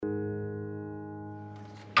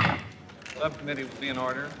Subcommittee will be in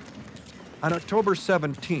order. On October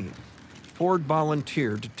 17, Ford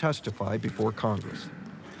volunteered to testify before Congress,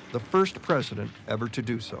 the first president ever to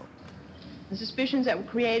do so. The suspicions that were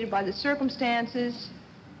created by the circumstances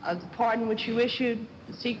of the pardon which you issued,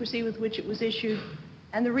 the secrecy with which it was issued,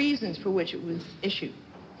 and the reasons for which it was issued,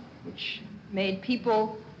 which made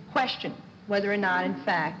people question whether or not, in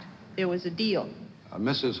fact, there was a deal.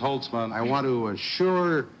 Mrs. Holtzman, I want to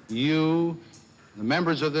assure you, the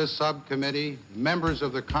members of this subcommittee, members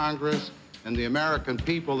of the Congress, and the American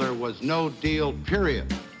people, there was no deal,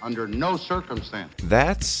 period, under no circumstance.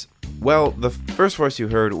 The first voice you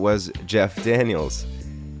heard was Jeff Daniels.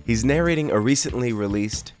 He's narrating a recently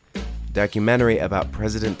released documentary about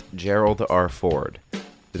President Gerald R. Ford.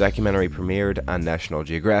 The documentary premiered on National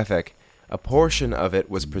Geographic. A portion of it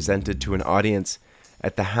was presented to an audience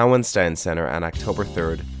at the Hauenstein Center on October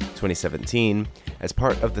 3rd, 2017, as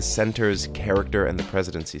part of the Center's Character and the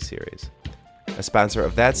Presidency series. A sponsor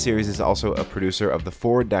of that series is also a producer of the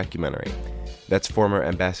Ford documentary. That's former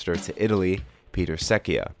ambassador to Italy, Peter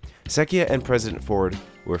Secchia. Secchia and President Ford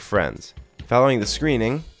were friends. Following the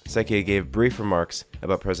screening, Secchia gave brief remarks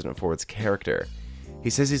about President Ford's character. He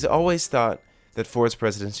says he's always thought that Ford's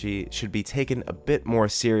presidency should be taken a bit more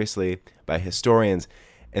seriously by historians,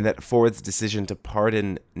 and that Ford's decision to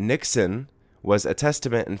pardon Nixon was a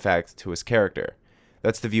testament, in fact, to his character.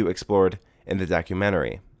 That's the view explored in the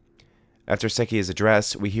documentary. After Secchia's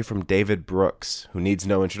address, we hear from David Brooks, who needs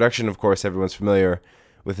no introduction. Of course, everyone's familiar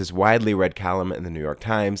with his widely read column in the New York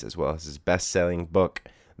Times, as well as his best-selling book,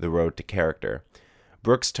 The Road to Character.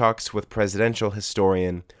 Brooks talks with presidential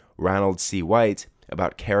historian Ronald C. White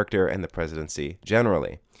about character and the presidency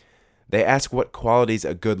generally. They ask what qualities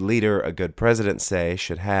a good leader, a good president, say,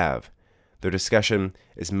 should have. Their discussion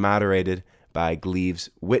is moderated by Gleaves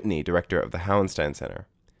Whitney, director of the Hauenstein Center.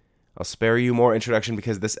 I'll spare you more introduction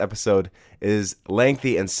because this episode is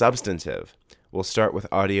lengthy and substantive. We'll start with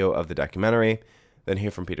audio of the documentary, then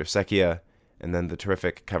hear from Peter Secchia, and then the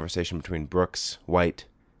terrific conversation between Brooks, White,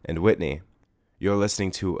 and Whitney. You're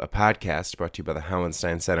listening to a podcast brought to you by the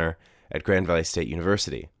Hauenstein Center at Grand Valley State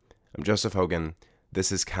University. I'm Joseph Hogan.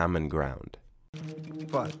 This is Common Ground.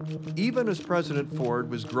 But even as President Ford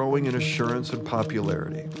was growing in assurance and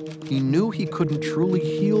popularity, he knew he couldn't truly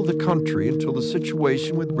heal the country until the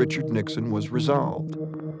situation with Richard Nixon was resolved.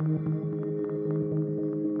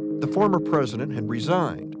 The former president had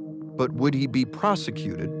resigned, but would he be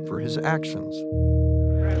prosecuted for his actions?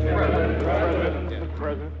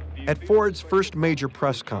 At Ford's first major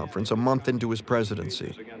press conference a month into his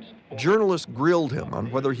presidency, journalists grilled him on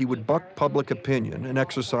whether he would buck public opinion and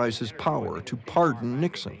exercise his power to pardon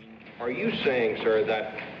Nixon. Are you saying, sir,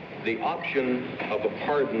 that the option of a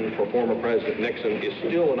pardon for former President Nixon is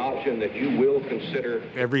still an option that you will consider?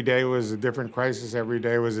 Every day was a different crisis. Every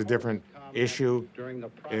day was a different issue.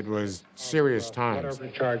 It was serious times.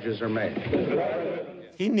 Whatever charges are made.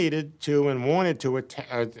 He needed to and wanted to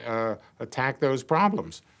attack those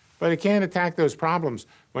problems. But he can't attack those problems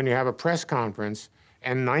when you have a press conference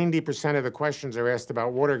and 90% of the questions are asked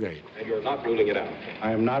about Watergate. And you're not ruling it out?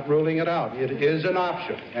 I am not ruling it out. It is an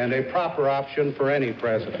option, and a proper option for any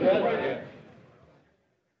president.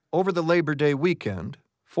 Over the Labor Day weekend,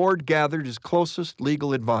 Ford gathered his closest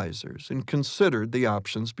legal advisors and considered the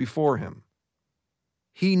options before him.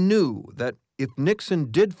 He knew that if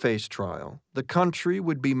Nixon did face trial, the country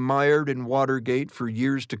would be mired in Watergate for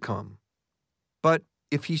years to come. But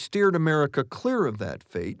if he steered America clear of that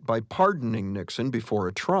fate by pardoning Nixon before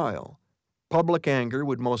a trial, public anger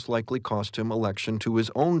would most likely cost him election to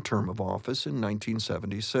his own term of office in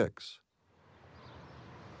 1976.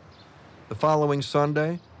 The following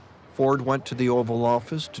Sunday, Ford went to the Oval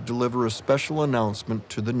Office to deliver a special announcement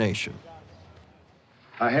to the nation.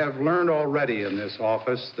 I have learned already in this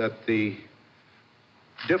office that the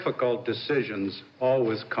difficult decisions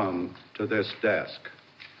always come to this desk.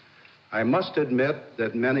 I must admit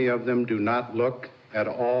that many of them do not look at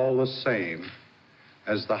all the same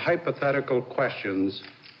as the hypothetical questions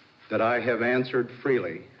that I have answered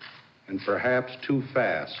freely and perhaps too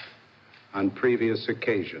fast on previous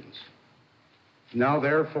occasions. Now,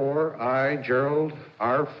 therefore, I, Gerald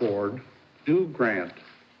R. Ford, do grant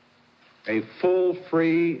a full,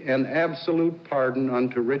 free, and absolute pardon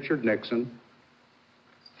unto Richard Nixon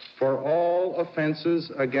for all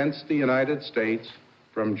offenses against the United States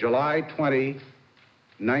from July 20,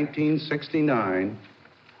 1969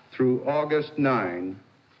 through August 9,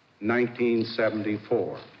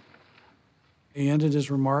 1974. He ended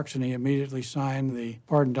his remarks and he immediately signed the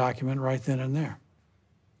pardon document right then and there.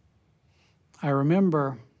 I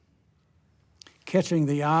remember catching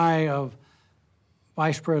the eye of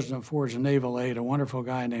Vice President Ford's naval aide, a wonderful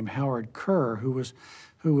guy named Howard Kerr, who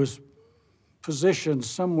was positioned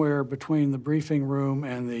somewhere between the briefing room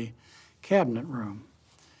and the cabinet room.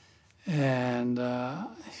 And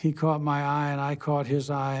he caught my eye, and I caught his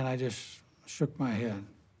eye, and I just shook my head.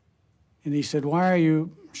 And he said, "Why are you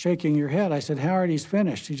shaking your head?" I said, "Howard, he's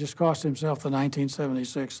finished. He just cost himself the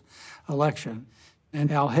 1976 election."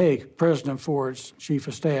 And Al Haig, President Ford's chief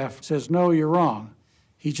of staff, says, "No, you're wrong.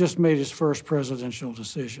 He just made his first presidential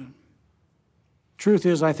decision." Truth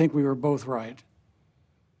is, I think we were both right.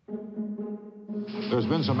 There's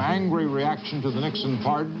been some angry reaction to the Nixon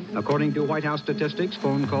pardon. According to White House statistics,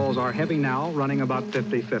 phone calls are heavy now, running about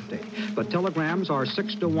 50-50. But telegrams are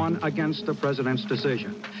 6-1 against the president's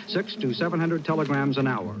decision. 600 to 700 telegrams an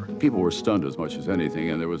hour. People were stunned as much as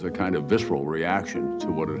anything, and there was a kind of visceral reaction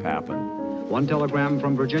to what had happened. One telegram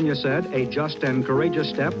from Virginia said, "A just and courageous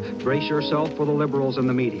step. Brace yourself for the liberals in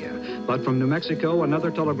the media." But from New Mexico,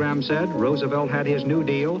 another telegram said, "Roosevelt had his New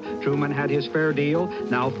Deal, Truman had his Fair Deal,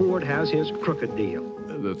 now Ford has his crooked deal."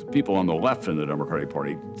 The people on the left in the Democratic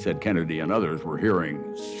Party, said Kennedy and others, were hearing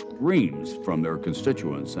screams from their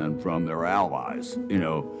constituents and from their allies. You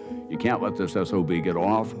know, you can't let this SOB get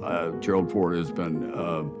off. Gerald Ford has been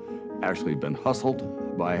actually been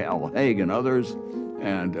hustled by Al Haig and others,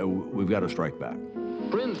 and we've got to strike back.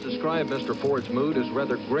 Friends describe Mr. Ford's mood as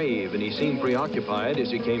rather grave, and he seemed preoccupied as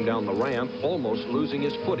he came down the ramp, almost losing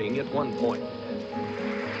his footing at one point.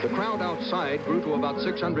 The crowd outside grew to about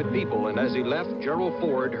 600 people, and as he left, Gerald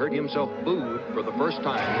Ford heard himself booed for the first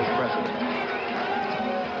time as president.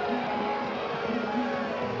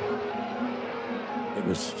 It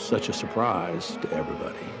was such a surprise to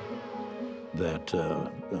everybody that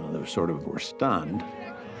they sort of were stunned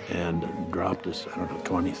and dropped us,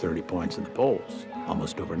 20, 30 points in the polls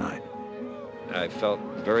almost overnight. I felt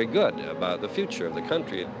very good about the future of the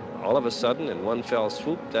country. All of a sudden, in one fell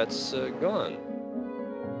swoop, that's gone.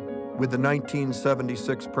 With the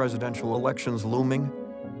 1976 presidential elections looming,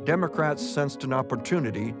 Democrats sensed an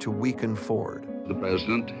opportunity to weaken Ford. The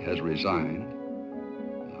president has resigned,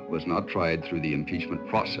 was not tried through the impeachment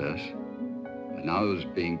process, and now is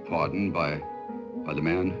being pardoned by the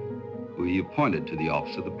man who he appointed to the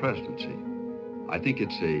office of the presidency. I think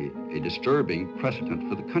it's a disturbing precedent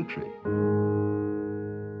for the country.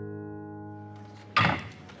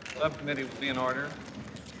 Subcommittee will be in order.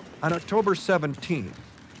 On October 17th,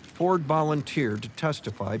 Ford volunteered to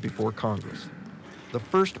testify before Congress, the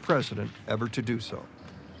first president ever to do so.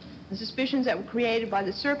 The suspicions that were created by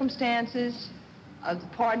the circumstances of the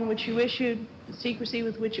pardon which you issued, the secrecy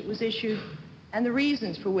with which it was issued, and the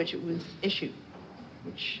reasons for which it was issued,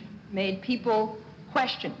 which made people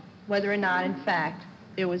question whether or not, in fact,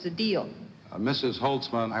 there was a deal. Mrs.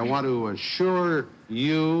 Holtzman, I want to assure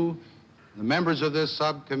you, the members of this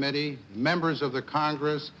subcommittee, members of the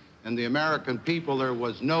Congress, and the American people, there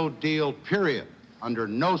was no deal, period, under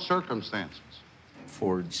no circumstances.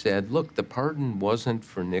 Ford said, look, the pardon wasn't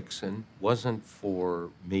for Nixon, wasn't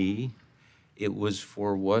for me. It was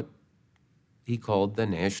for what he called the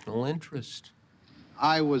national interest.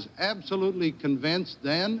 I was absolutely convinced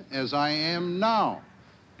then, as I am now,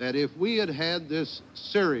 that if we had had this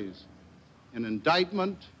series, an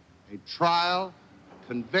indictment, a trial,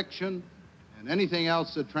 conviction, and anything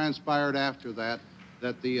else that transpired after that,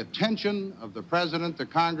 that the attention of the President, the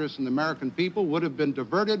Congress, and the American people would have been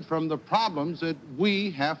diverted from the problems that we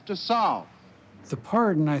have to solve. The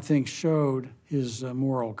pardon, I think, showed his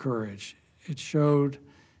moral courage. It showed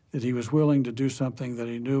that he was willing to do something that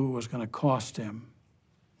he knew was going to cost him.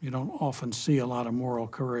 You don't often see a lot of moral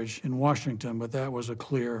courage in Washington, but that was a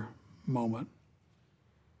clear moment.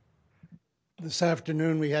 This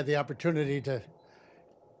afternoon, we had the opportunity to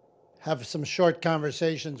have some short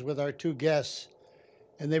conversations with our two guests,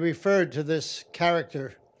 and they referred to this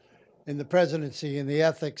character in the presidency and the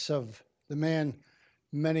ethics of the man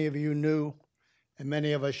many of you knew and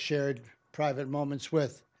many of us shared private moments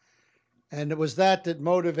with. And it was that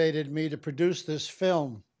motivated me to produce this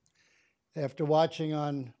film. After watching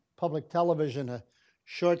on public television a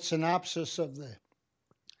short synopsis of the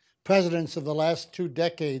presidents of the last 2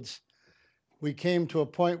 decades, we came to a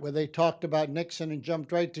point where they talked about Nixon and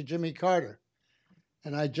jumped right to Jimmy Carter.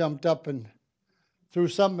 And I jumped up and threw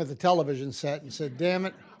something at the television set and said, damn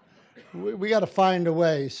it, we got to find a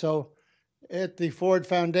way. So at the Ford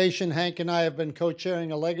Foundation, Hank and I have been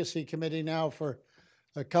co-chairing a legacy committee now for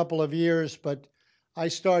a couple of years, but I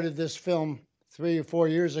started this film 3 or 4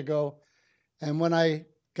 years ago. And when I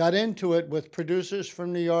got into it with producers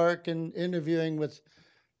from New York and interviewing with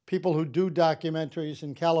people who do documentaries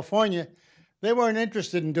in California, they weren't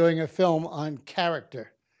interested in doing a film on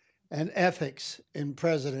character and ethics in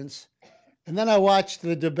presidents. And then I watched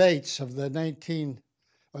the debates of the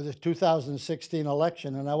 2016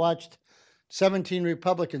 election, and I watched 17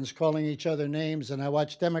 Republicans calling each other names, and I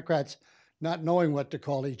watched Democrats not knowing what to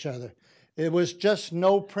call each other. It was just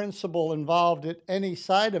no principle involved at any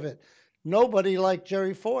side of it. Nobody liked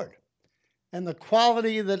Jerry Ford. And the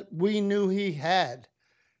quality that we knew he had,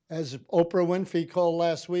 as Oprah Winfrey called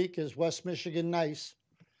last week his West Michigan nice,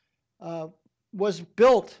 was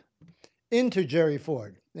built into Jerry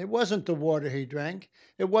Ford. It wasn't the water he drank.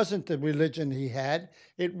 It wasn't the religion he had.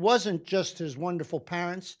 It wasn't just his wonderful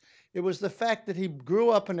parents. It was the fact that he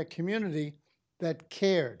grew up in a community that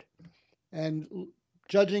cared. And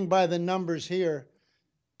judging by the numbers here,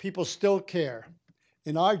 people still care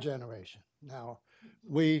in our generation. Now,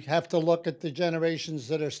 we have to look at the generations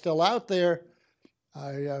that are still out there.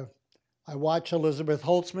 I watch Elizabeth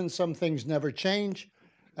Holtzman. Some things never change.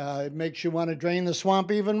 It makes you want to drain the swamp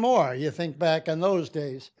even more. You think back on those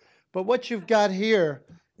days. But what you've got here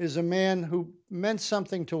is a man who meant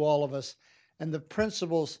something to all of us, and the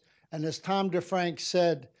principles, and as Tom DeFrank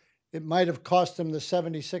said, it might have cost him the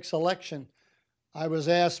 '76 election. I was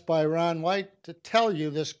asked by Ron White to tell you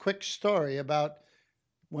this quick story about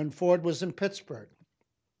when Ford was in Pittsburgh.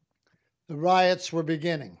 The riots were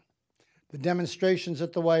beginning. The demonstrations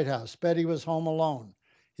at the White House. Betty was home alone.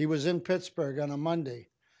 He was in Pittsburgh on a Monday.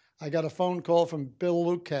 I got a phone call from Bill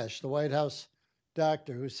Lukash, the White House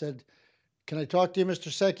doctor, who said, "Can I talk to you, Mr.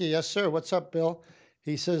 Secchia?" "Yes, sir. What's up, Bill?"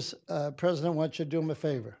 He says, "President wants you to do him a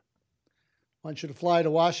favor. I want you to fly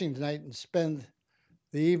to Washington tonight and spend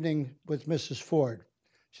the evening with Mrs. Ford.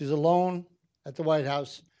 She's alone at the White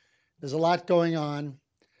House. There's a lot going on.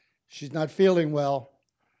 She's not feeling well."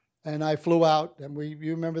 And I flew out, and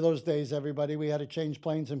you remember those days, everybody. We had to change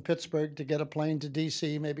planes in Pittsburgh to get a plane to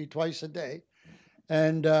D.C. maybe twice a day.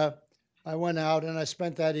 And I went out, and I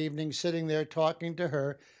spent that evening sitting there talking to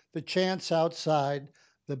her. The chants outside,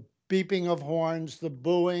 the beeping of horns, the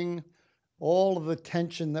booing, all of the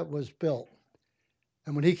tension that was built.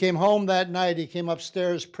 And when he came home that night, he came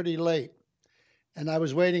upstairs pretty late. And I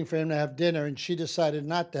was waiting for him to have dinner, and she decided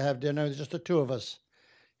not to have dinner, just the two of us.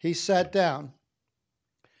 He sat down.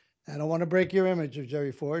 I don't want to break your image of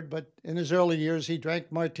Jerry Ford, but in his early years, he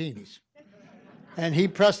drank martinis. And he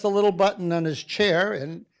pressed a little button on his chair,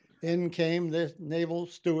 and in came the naval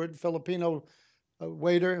steward, Filipino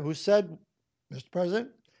waiter, who said, "Mr.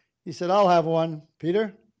 President," he said, "I'll have one."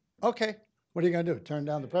 "Peter?" "Okay." "What are you going to do, turn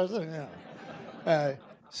down the president?" Yeah.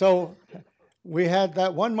 So we had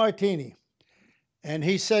that one martini, and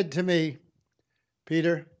he said to me,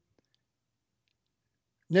 "Peter,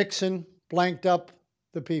 Nixon blanked up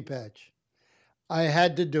the pea patch. I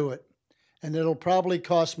had to do it, and it'll probably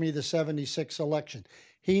cost me the '76 election."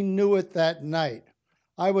 He knew it that night.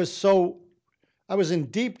 I was in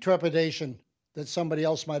deep trepidation that somebody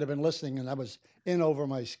else might have been listening, and I was in over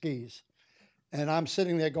my skis. And I'm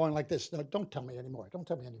sitting there going like this, "No, don't tell me anymore, don't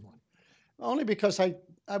tell me anymore." Only because I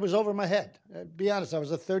was over my head. Be honest, I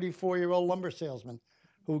was a 34-year-old lumber salesman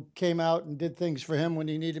who came out and did things for him when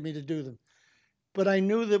he needed me to do them. But I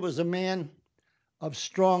knew there was a man of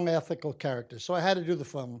strong ethical character, so I had to do the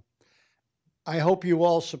phone. I hope you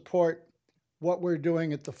all support what we're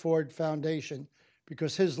doing at the Ford Foundation,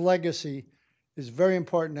 because his legacy is very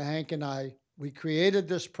important to Hank and I. We created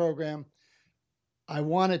this program. I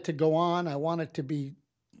want it to go on. I want it to be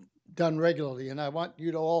done regularly, and I want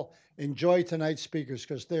you to all enjoy tonight's speakers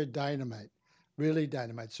because they're dynamite, really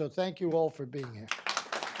dynamite. So thank you all for being here.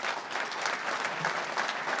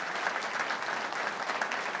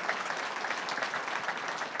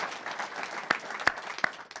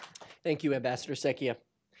 Thank you, Ambassador Secchia.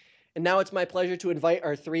 And now it's my pleasure to invite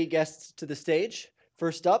our three guests to the stage.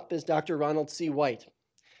 First up is Dr. Ronald C. White.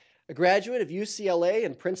 A graduate of UCLA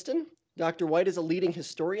and Princeton, Dr. White is a leading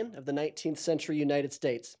historian of the 19th century United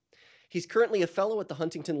States. He's currently a fellow at the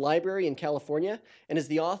Huntington Library in California and is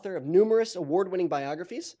the author of numerous award-winning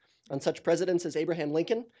biographies on such presidents as Abraham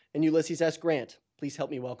Lincoln and Ulysses S. Grant. Please help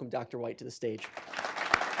me welcome Dr. White to the stage.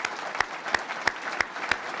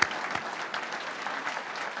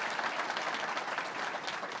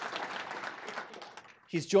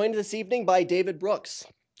 He's joined this evening by David Brooks,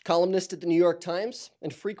 columnist at the New York Times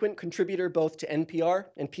and frequent contributor both to NPR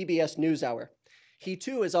and PBS NewsHour. He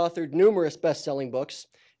too has authored numerous best-selling books,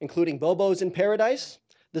 including Bobo's in Paradise,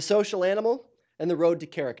 The Social Animal, and The Road to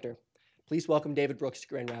Character. Please welcome David Brooks to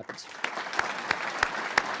Grand Rapids.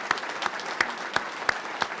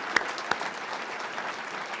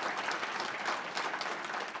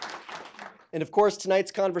 And of course,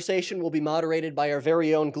 tonight's conversation will be moderated by our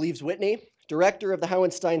very own Gleaves Whitney, director of the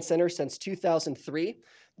Hauenstein Center since 2003.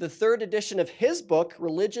 The third edition of his book,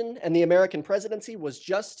 Religion and the American Presidency, was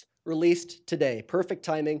just released today. Perfect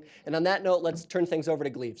timing. And on that note, let's turn things over to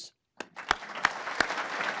Gleaves.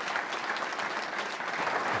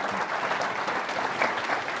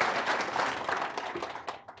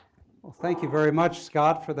 Well, thank you very much,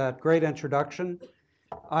 Scott, for that great introduction.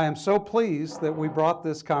 I am so pleased that we brought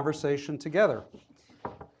this conversation together.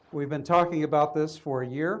 We've been talking about this for a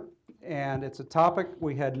year, and it's a topic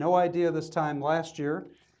we had no idea this time last year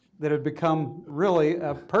that had become really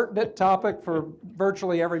a pertinent topic for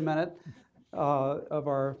virtually every minute of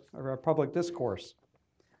our public discourse.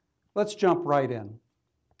 Let's jump right in.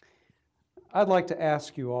 I'd like to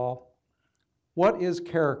ask you all, what is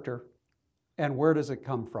character and where does it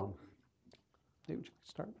come from? Would you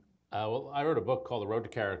start? Well, I wrote a book called The Road to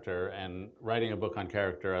Character, and writing a book on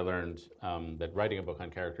character, I learned that writing a book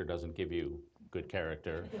on character doesn't give you good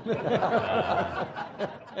character.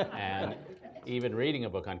 And even reading a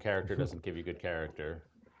book on character doesn't give you good character.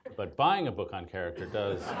 But buying a book on character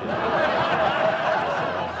does.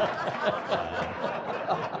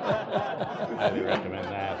 Highly recommend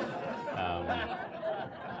that.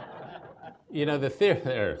 You know, the theory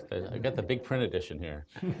there, I got the big print edition here.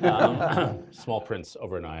 Small prints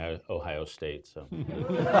over in Ohio State. So,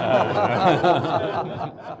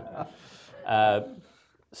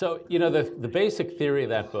 so you know, the basic theory of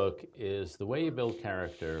that book is the way you build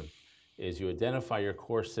character is you identify your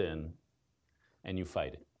core sin and you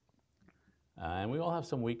fight it. And we all have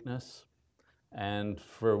some weakness. And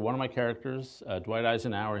for one of my characters, Dwight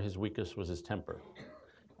Eisenhower, his weakness was his temper.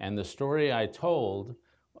 And the story I told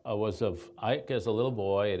was of Ike as a little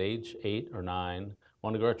boy at age 8 or 9,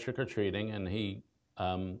 wanted to go trick-or-treating, and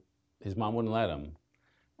his mom wouldn't let him.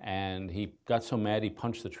 And he got so mad he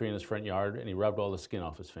punched the tree in his front yard and he rubbed all the skin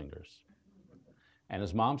off his fingers. And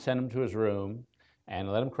his mom sent him to his room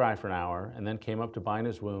and let him cry for an hour, and then came up to bind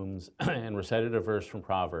his wounds and recited a verse from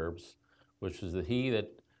Proverbs, which is that he that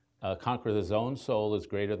conquereth his own soul is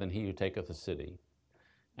greater than he who taketh a city.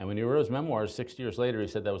 And when he wrote his memoirs 60 years later, he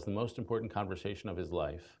said that was the most important conversation of his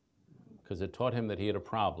life, because it taught him that he had a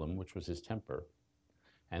problem, which was his temper,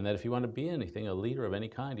 and that if he wanted to be anything, a leader of any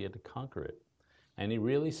kind, he had to conquer it. And he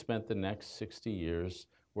really spent the next 60 years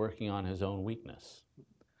working on his own weakness.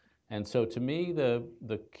 And so to me, the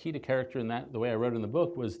key to character in that, the way I wrote in the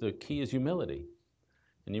book, was the key is humility.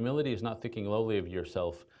 And humility is not thinking lowly of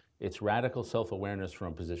yourself. It's radical self-awareness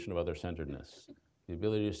from a position of other-centeredness, the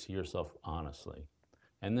ability to see yourself honestly,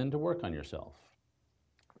 and then to work on yourself.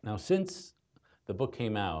 Now, since the book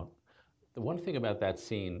came out, the one thing about that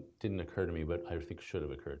scene didn't occur to me, but I think should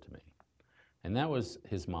have occurred to me, and that was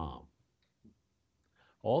his mom.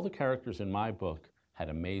 All the characters in my book had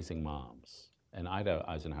amazing moms, and Ida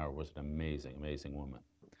Eisenhower was an amazing, amazing woman.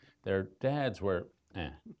 Their dads were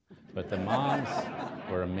but the moms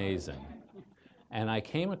were amazing. And I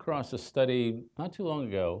came across a study not too long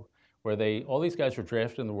ago where all these guys were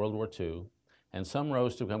drafted in the World War II, and some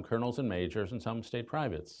rose to become colonels and majors, and some stayed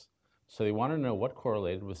privates. So they wanted to know what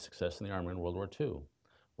correlated with success in the Army in World War II.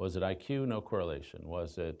 Was it IQ? No correlation.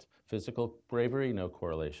 Was it physical bravery? No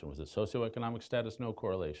correlation. Was it socioeconomic status? No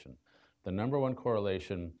correlation. The number one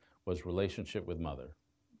correlation was relationship with mother.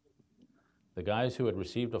 The guys who had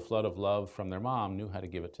received a flood of love from their mom knew how to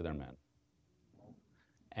give it to their men.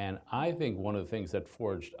 And I think one of the things that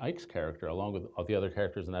forged Ike's character, along with all the other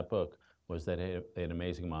characters in that book, was that they had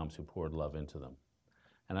amazing moms who poured love into them.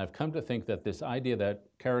 And I've come to think that this idea that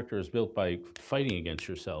character is built by fighting against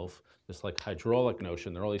yourself, this like hydraulic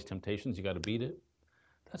notion, there are all these temptations, you got to beat it,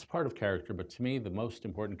 that's part of character. But to me, the most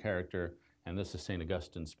important character, and this is St.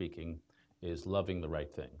 Augustine speaking, is loving the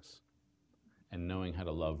right things and knowing how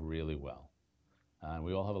to love really well.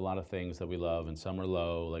 We all have a lot of things that we love, and some are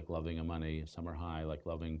low, like loving money, some are high, like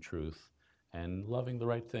loving truth, and loving the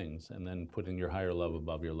right things, and then putting your higher love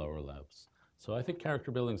above your lower loves. So I think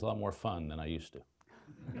character building is a lot more fun than I used to.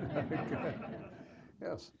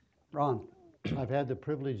 Yes. Ron. I've had the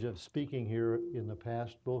privilege of speaking here in the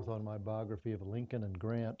past, both on my biography of Lincoln and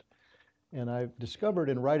Grant, and I've discovered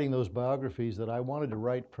in writing those biographies that I wanted to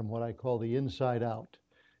write from what I call the inside out.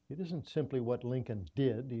 It isn't simply what Lincoln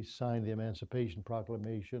did, he signed the Emancipation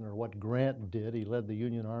Proclamation, or what Grant did, he led the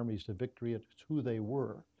Union armies to victory, it's who they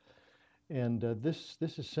were. And this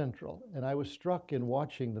is central. And I was struck in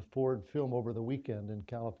watching the Ford film over the weekend in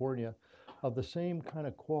California of the same kind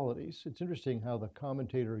of qualities. It's interesting how the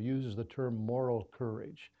commentator uses the term moral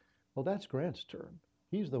courage. Well, that's Grant's term.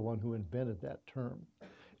 He's the one who invented that term.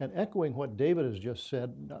 And echoing what David has just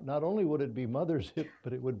said, not only would it be mothers,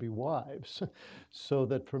 but it would be wives. So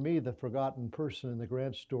that for me, the forgotten person in the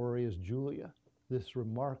Grant story is Julia, this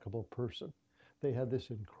remarkable person. They had this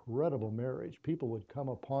incredible marriage. People would come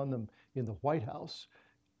upon them in the White House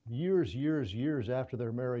years, years, years after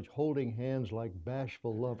their marriage, holding hands like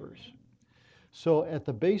bashful lovers. So at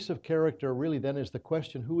the base of character really then is the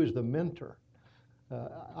question, who is the mentor?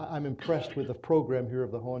 I'm impressed with the program here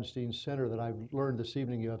of the Hohenstein Center that I've learned this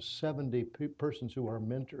evening. You have 70 persons who are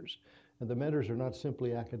mentors. And the mentors are not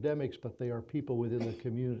simply academics, but they are people within the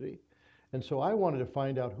community. And so I wanted to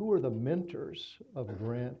find out who are the mentors of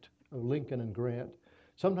Grant, of Lincoln and Grant.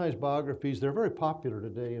 Sometimes biographies, they're very popular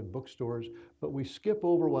today in bookstores, but we skip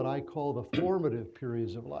over what I call the formative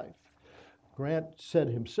periods of life. Grant said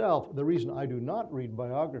himself, the reason I do not read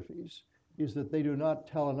biographies is that they do not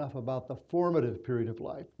tell enough about the formative period of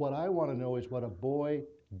life. What I want to know is what a boy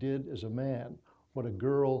did as a man, what a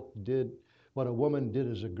girl did, what a woman did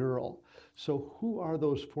as a girl. So who are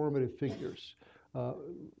those formative figures?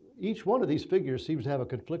 Each one of these figures seems to have a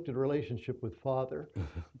conflicted relationship with father,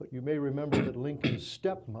 but you may remember that Lincoln's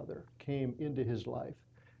stepmother came into his life,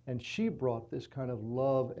 and she brought this kind of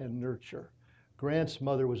love and nurture. Grant's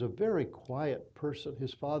mother was a very quiet person.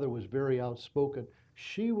 His father was very outspoken.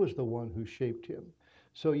 She was the one who shaped him.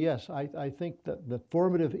 So yes, I think that the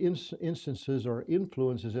formative instances or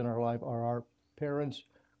influences in our life are our parents,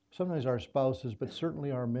 sometimes our spouses, but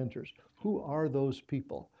certainly our mentors. Who are those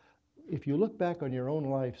people? If you look back on your own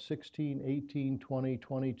life, 16, 18, 20,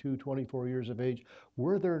 22, 24 years of age,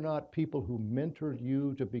 were there not people who mentored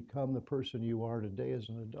you to become the person you are today as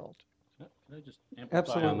an adult? Can I just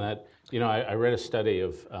amplify on that? You know, I read a study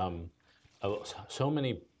of so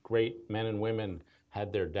many great men and women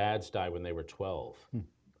had their dads die when they were 12.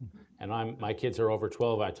 And my kids are over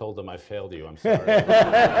 12. I told them I failed you. I'm sorry.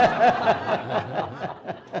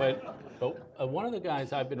 but one of the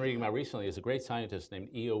guys I've been reading about recently is a great scientist named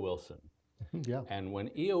E.O. Wilson. Yeah. And when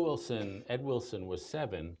Ed Wilson was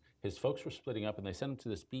 7, his folks were splitting up and they sent him to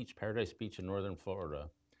this beach, Paradise Beach in northern Florida.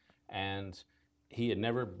 And he had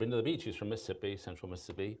never been to the beach. He was from Mississippi, central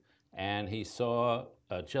Mississippi. And he saw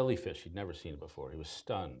a jellyfish. He'd never seen it before. He was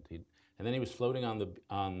stunned. And then he was floating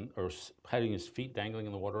or having his feet dangling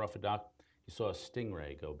in the water off a dock. He saw a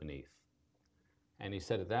stingray go beneath. And he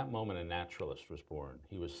said at that moment a naturalist was born.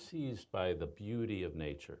 He was seized by the beauty of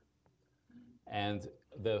nature. And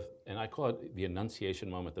I call it the Annunciation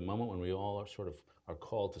moment, the moment when we all are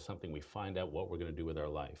called to something. We find out what we're going to do with our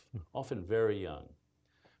life, often very young.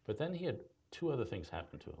 But then he had 2 other things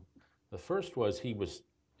happen to him. The first was he was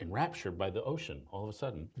enraptured by the ocean all of a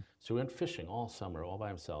sudden. So he went fishing all summer, all by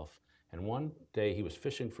himself. And one day he was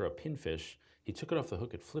fishing for a pinfish. He took it off the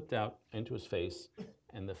hook, it flipped out into his face,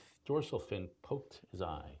 and the dorsal fin poked his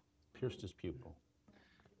eye, pierced his pupil,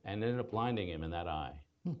 and ended up blinding him in that eye.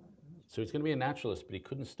 So he's going to be a naturalist, but he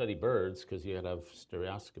couldn't study birds because he had to have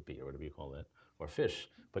stereoscopy or whatever you call it, or fish.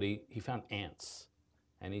 But he found ants,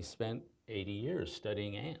 and he spent 80 years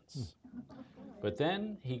studying ants. But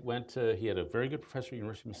then he had a very good professor at the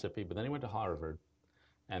University of Mississippi, but then he went to Harvard,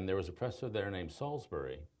 and there was a professor there named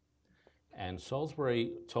Salisbury. And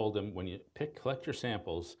Salisbury told him, when you collect your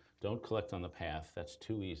samples, don't collect on the path, that's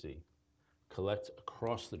too easy. Collect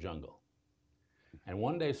across the jungle. And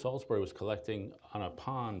one day Salisbury was collecting on a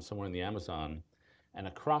pond somewhere in the Amazon, and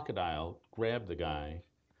a crocodile grabbed the guy,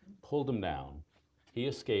 pulled him down. He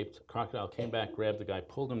escaped, crocodile came back, grabbed the guy,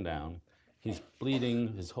 pulled him down. He's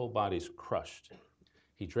bleeding, his whole body's crushed.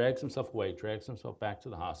 He drags himself away, drags himself back to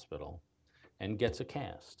the hospital, and gets a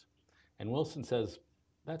cast. And Wilson says,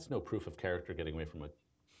 that's no proof of character getting away from a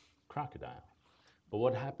crocodile. But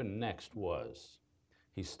what happened next was,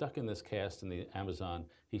 he's stuck in this cast in the Amazon.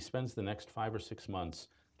 He spends the next 5 or 6 months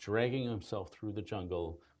dragging himself through the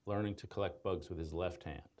jungle, learning to collect bugs with his left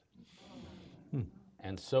hand.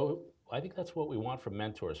 And so I think that's what we want from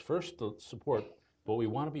mentors. First, the support, but we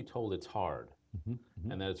want to be told it's hard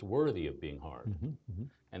and that it's worthy of being hard.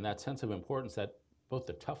 And that sense of importance, that both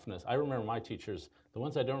the toughness, I remember my teachers, the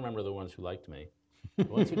ones I don't remember are the ones who liked me. The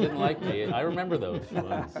ones who didn't like me, I remember those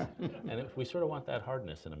ones. And we sort of want that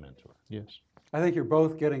hardness in a mentor. Yes. I think you're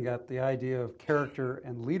both getting at the idea of character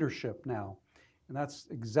and leadership now. And that's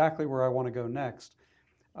exactly where I want to go next.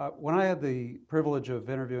 When I had the privilege of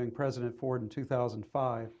interviewing President Ford in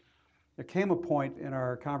 2005, there came a point in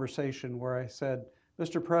our conversation where I said,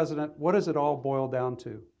 Mr. President, what does it all boil down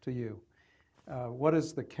to you? What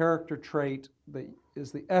is the character trait that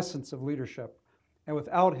is the essence of leadership? And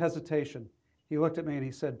without hesitation, he looked at me and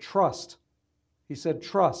he said, trust. He said,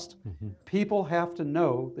 trust. People have to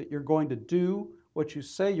know that you're going to do what you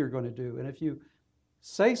say you're going to do. And if you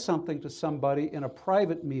say something to somebody in a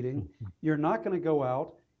private meeting, you're not going to go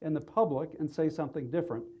out in the public and say something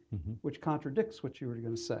different, which contradicts what you were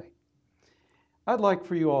going to say. I'd like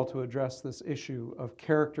for you all to address this issue of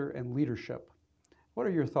character and leadership. What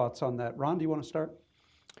are your thoughts on that? Ron, do you want to start?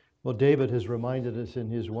 Well, David has reminded us in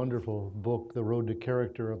his wonderful book, The Road to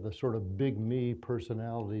Character, of the sort of big me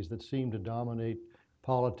personalities that seem to dominate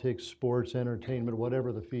politics, sports, entertainment,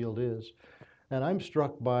 whatever the field is. And I'm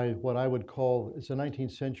struck by what I would call, it's a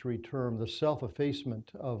 19th century term, the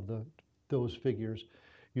self-effacement of those figures.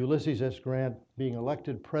 Ulysses S. Grant, being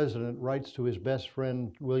elected president, writes to his best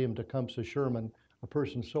friend, William Tecumseh Sherman, a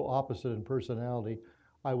person so opposite in personality,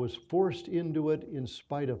 "I was forced into it in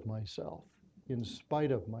spite of myself. In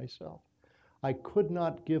spite of myself. I could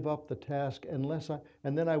not give up the task and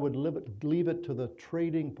then I would leave it to the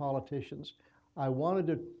trading politicians. I wanted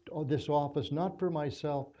this office not for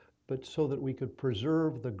myself, but so that we could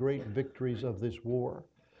preserve the great victories of this war."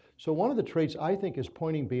 So one of the traits I think is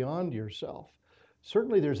pointing beyond yourself.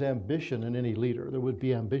 Certainly there's ambition in any leader. There would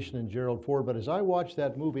be ambition in Gerald Ford, but as I watched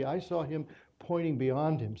that movie, I saw him pointing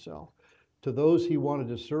beyond himself to those he wanted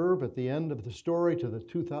to serve at the end of the story, to the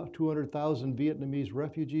 200,000 Vietnamese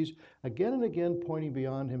refugees, again and again pointing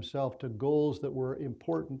beyond himself to goals that were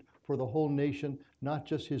important for the whole nation, not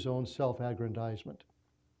just his own self-aggrandizement.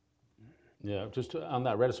 Yeah, just on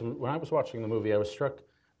that, when I was watching the movie, I was struck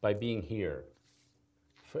by being here.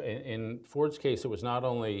 In Ford's case, it was not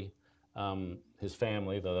only his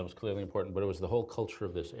family, though that was clearly important, but it was the whole culture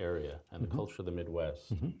of this area and the culture of the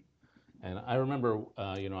Midwest. And I remember,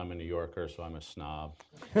 I'm a New Yorker, so I'm a snob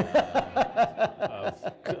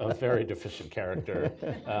of very deficient character.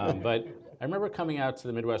 But I remember coming out to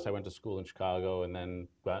the Midwest. I went to school in Chicago and then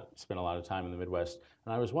spent a lot of time in the Midwest.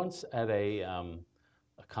 And I was once at a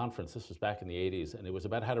conference, this was back in the 80s, and it was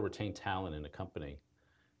about how to retain talent in a company.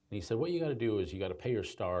 And he said, what you got to do is you got to pay your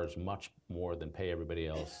stars much more than pay everybody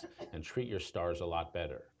else and treat your stars a lot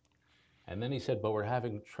better. And then he said, but we're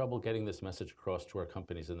having trouble getting this message across to our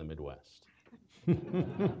companies in the Midwest.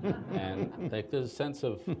 And like, there's a sense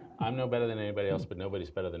of, I'm no better than anybody else, but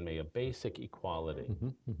nobody's better than me, a basic equality.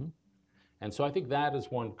 And so I think that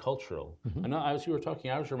is one cultural. And as you were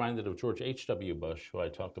talking, I was reminded of George H.W. Bush, who I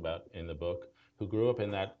talked about in the book, who grew up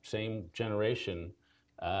in that same generation.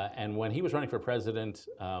 And when he was running for president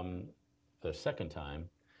the second time,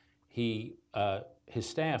 his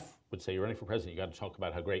staff would say, you're running for president, you got to talk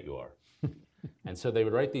about how great you are. And so they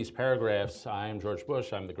would write these paragraphs, I am George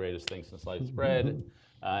Bush, I'm the greatest thing since sliced bread,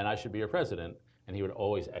 and I should be your president. And he would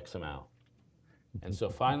always X them out. And so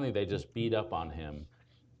finally they just beat up on him.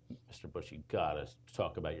 Mr. Bush, you gotta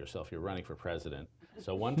talk about yourself, you're running for president.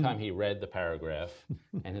 So one time he read the paragraph,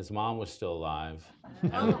 and his mom was still alive.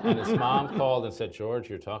 And his mom called and said, George,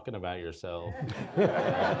 you're talking about yourself.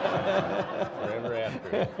 Forever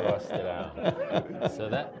after, he crossed it out. So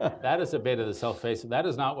that is a bit of the self-effacement. That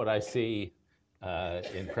is not what I see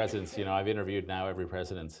in presidents. I've interviewed now every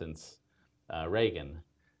president since Reagan,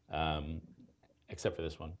 except for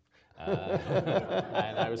this one.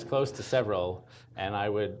 And I was close to several, and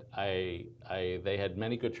they had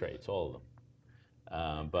many good traits, all of them.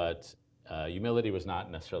 But humility was not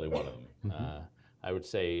necessarily one of them. I would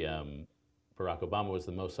say Barack Obama was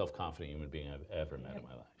the most self-confident human being I've ever met in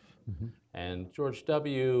my life. And George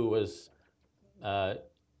W. was,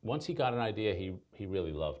 once he got an idea, he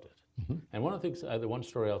really loved it. And one of the things, the one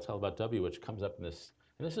story I'll tell about W, which comes up in this,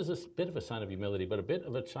 and this is a bit of a sign of humility, but a bit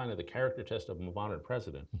of a sign of the character test of a modern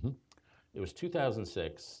president. It was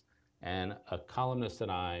 2006, and a columnist and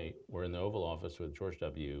I were in the Oval Office with George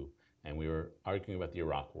W., and we were arguing about the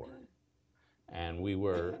Iraq War. And we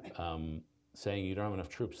were saying you don't have enough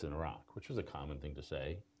troops in Iraq, which was a common thing to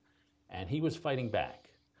say. And he was fighting back.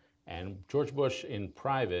 And George Bush in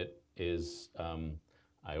private is,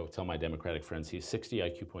 I will tell my Democratic friends, he's 60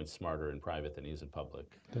 IQ points smarter in private than he is in public.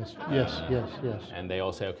 Yes. And they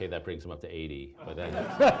all say, okay, that brings him up to 80. But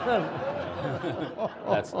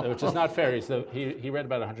that's which is not fair. He read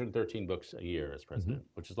about 113 books a year as president,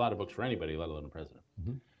 which is a lot of books for anybody, let alone a president.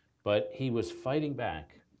 But he was fighting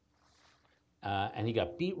back, and he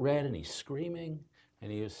got beat red, and he's screaming,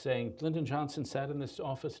 and he was saying, Lyndon Johnson sat in this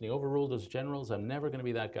office, and he overruled those generals. I'm never going to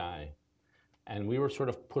be that guy. And we were sort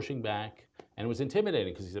of pushing back, and it was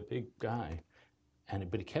intimidating because he's a big guy.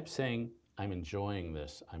 But he kept saying, I'm enjoying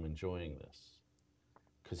this, I'm enjoying this.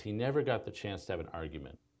 Because he never got the chance to have an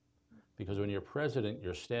argument. Because when you're president,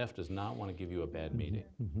 your staff does not want to give you a bad meeting.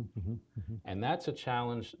 And that's a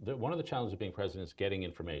challenge. One of the challenges of being president is getting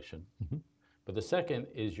information. But the second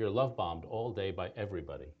is you're love bombed all day by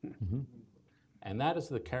everybody. And that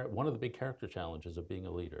is one of the big character challenges of being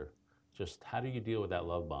a leader. Just how do you deal with that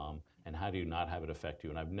love bomb, and how do you not have it affect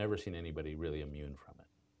you? And I've never seen anybody really immune from it.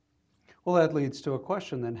 Well, that leads to a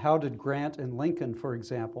question then. How did Grant and Lincoln, for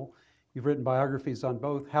example, you've written biographies on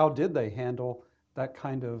both, how did they handle that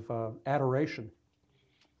kind of adoration?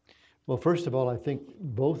 Well, first of all, I think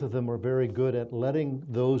both of them were very good at letting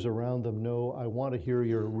those around them know, I want to hear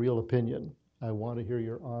your real opinion. I want to hear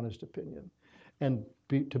your honest opinion. And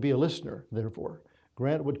to be a listener, therefore.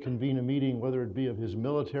 Grant would convene a meeting, whether it be of his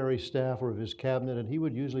military staff or of his cabinet, and he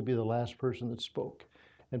would usually be the last person that spoke.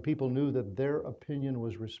 And people knew that their opinion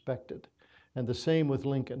was respected. And the same with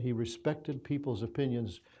Lincoln. He respected people's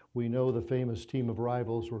opinions. We know the famous team of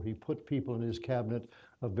rivals where he put people in his cabinet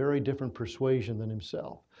of very different persuasion than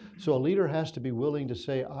himself. So a leader has to be willing to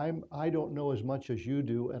say, I don't know as much as you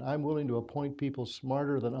do, and I'm willing to appoint people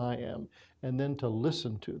smarter than I am, and then to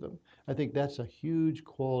listen to them. I think that's a huge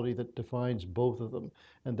quality that defines both of them,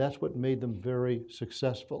 and that's what made them very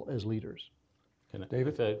successful as leaders.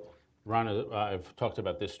 David? Ron, I've talked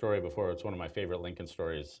about this story before. It's one of my favorite Lincoln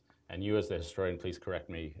stories, and you as the historian, please correct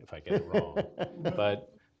me if I get it wrong.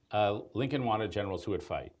 But Lincoln wanted generals who would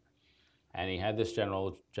fight. And he had this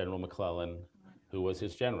general, General McClellan, who was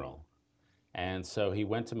his general. And so he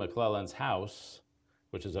went to McClellan's house,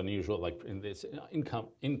 which is unusual, like it's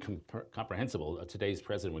incomprehensible. Today's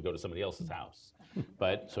president would go to somebody else's house.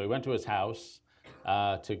 But so he went to his house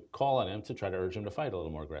to call on him to try to urge him to fight a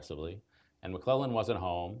little more aggressively. And McClellan wasn't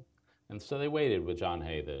home. And so they waited with John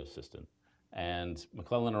Hay, the assistant. And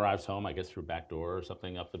McClellan arrives home, I guess through back door or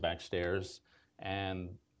something, up the back stairs. And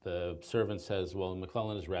the servant says, well,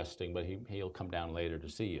 McClellan is resting, but he'll come down later to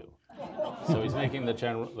see you. So he's making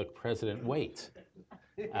the president wait.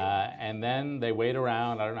 And then they wait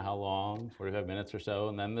around, I don't know how long, 45 minutes or so,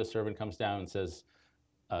 and then the servant comes down and says,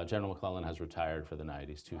 General McClellan has retired for the night,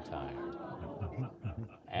 he's too tired.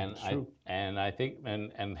 And I think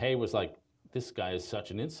Hay was like, this guy is such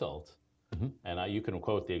an insult. And you can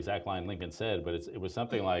quote the exact line Lincoln said, but it was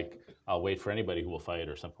something like, I'll wait for anybody who will fight,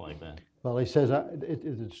 or something like that. Well, he says,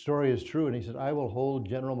 the story is true, and he said, I will hold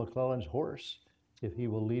General McClellan's horse if he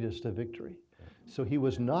will lead us to victory. So he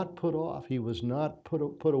was not put off. He was not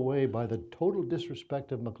put away by the total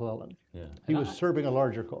disrespect of McClellan. Yeah. He was serving a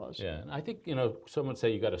larger cause. Yeah, and I think, some would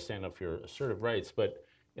say you got to stand up for your assertive rights, but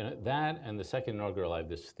that and the second inaugural, I have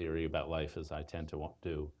this theory about life, as I tend to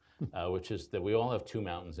do, which is that we all have two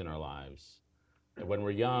mountains in our lives. When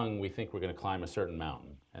we're young, we think we're going to climb a certain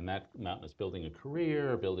mountain, and that mountain is building a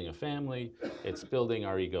career, building a family, it's building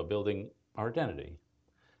our ego, building our identity.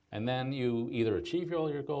 And then you either achieve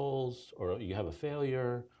all your goals, or you have a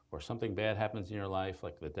failure, or something bad happens in your life,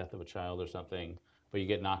 like the death of a child or something, but you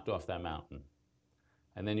get knocked off that mountain.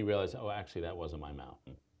 And then you realize, oh, actually, that wasn't my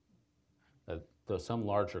mountain. That some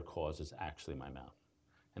larger cause is actually my mountain.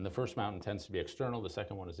 And the first mountain tends to be external, the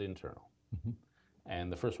second one is internal.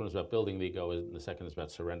 And the first one is about building the ego, and the second is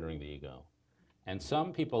about surrendering the ego. And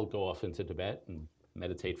some people go off into Tibet and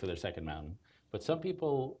meditate for their second mountain, but some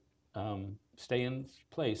people stay in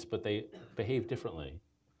place, but they behave differently.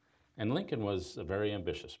 And Lincoln was a very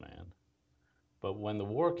ambitious man. But when the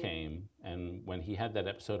war came, and when he had that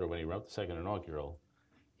episode, or when he wrote the second inaugural,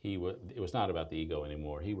 it was not about the ego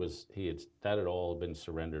anymore. That had all been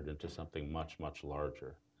surrendered into something much, much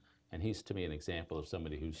larger. And he's, to me, an example of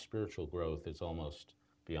somebody whose spiritual growth is almost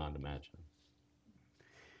beyond imagining.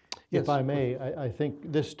 If I may, I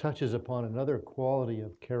think this touches upon another quality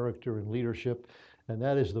of character and leadership, and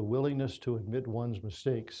that is the willingness to admit one's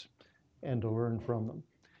mistakes and to learn from them.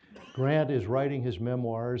 Grant is writing his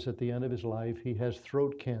memoirs at the end of his life. He has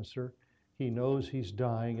throat cancer. He knows he's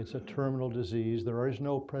dying. It's a terminal disease. There is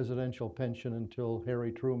no presidential pension until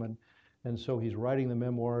Harry Truman, and so he's writing the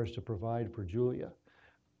memoirs to provide for Julia.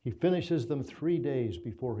 He finishes them 3 days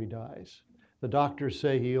before he dies. The doctors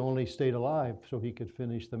say he only stayed alive so he could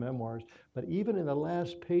finish the memoirs. But even in the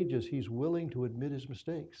last pages, he's willing to admit his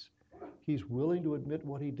mistakes. He's willing to admit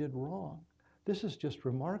what he did wrong. This is just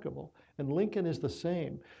remarkable. And Lincoln is the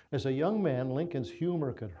same. As a young man, Lincoln's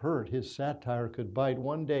humor could hurt. His satire could bite.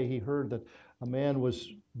 One day he heard that a man was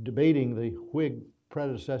debating the Whig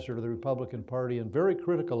predecessor to the Republican Party and very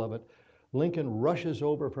critical of it. Lincoln rushes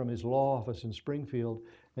over from his law office in Springfield,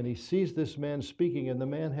 and he sees this man speaking, and the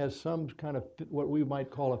man has some kind of what we might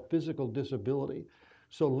call a physical disability.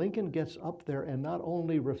 So Lincoln gets up there and not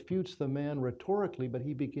only refutes the man rhetorically, but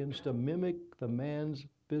he begins to mimic the man's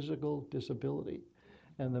physical disability.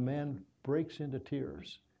 And the man breaks into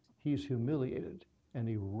tears. He's humiliated, and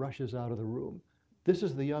he rushes out of the room. This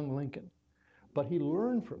is the young Lincoln. But he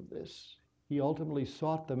learned from this. He ultimately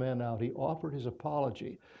sought the man out. He offered his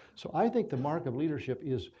apology. So I think the mark of leadership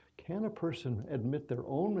is, can a person admit their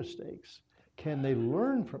own mistakes? Can they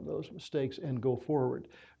learn from those mistakes and go forward?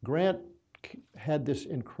 Grant had this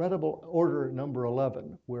incredible order number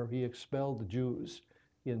 11, where he expelled the Jews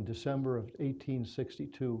in December of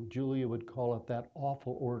 1862. Julia would call it that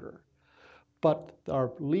awful order. But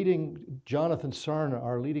our leading, Jonathan Sarna,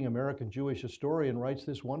 our leading American Jewish historian, writes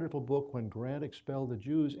this wonderful book, When Grant Expelled the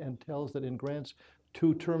Jews, and tells that in Grant's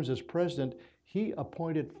 2 terms as president, he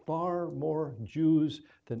appointed far more Jews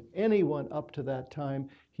than anyone up to that time.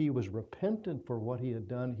 He was repentant for what he had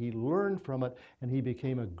done. He learned from it, and he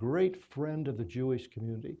became a great friend of the Jewish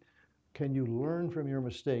community. Can you learn from your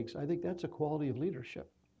mistakes? I think that's a quality of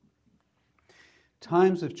leadership.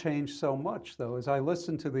 Times have changed so much, though. As I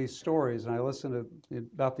listen to these stories, and I listen to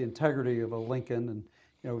about the integrity of a Lincoln, and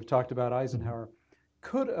we've talked about Eisenhower.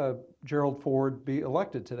 Could a Gerald Ford be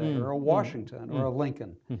elected today, or a Washington, or a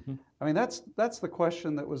Lincoln? I mean, that's the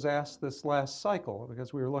question that was asked this last cycle,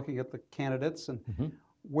 because we were looking at the candidates, and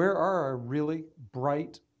where are our really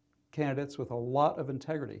bright candidates with a lot of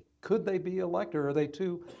integrity? Could they be elected, or are they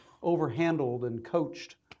too overhandled and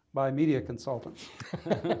coached by media consultants?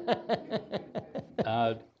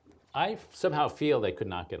 I somehow feel they could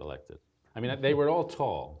not get elected. I mean, they were all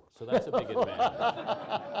tall, so that's a big advantage.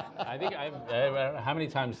 I think how many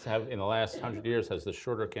times in the last 100 years has the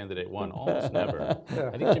shorter candidate won? Almost never.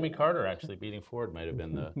 I think Jimmy Carter actually beating Ford might have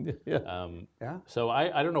been the. So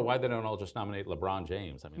I don't know why they don't all just nominate LeBron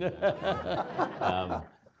James. I mean,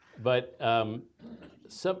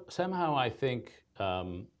 somehow I think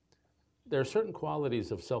there are certain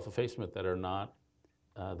qualities of self-effacement that are not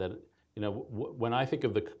when I think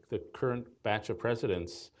of the current batch of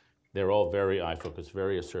presidents, they're all very eye-focused,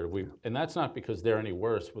 very assertive. And that's not because they're any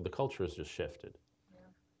worse, but the culture has just shifted. Yeah.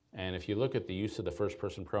 And if you look at the use of the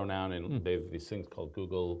first-person pronoun, and they have these things called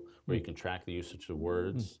Google, where you can track the usage of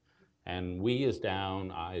words, and we is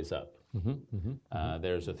down, I is up.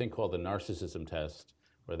 There's a thing called the narcissism test,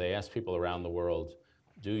 where they ask people around the world,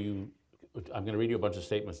 I'm going to read you a bunch of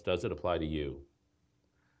statements, does it apply to you?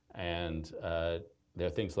 And there are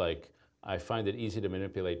things like, I find it easy to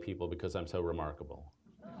manipulate people because I'm so remarkable.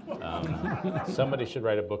 Somebody should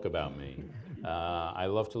write a book about me. I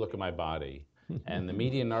love to look at my body. And the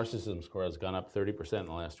median narcissism score has gone up 30% in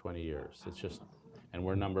the last 20 years. It's just, and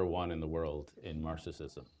we're #1 in the world in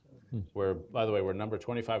narcissism. By the way, we're number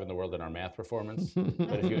 25 in the world in our math performance.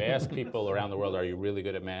 But if you ask people around the world, are you really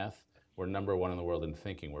good at math? We're #1 in the world in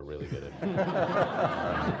thinking we're really good at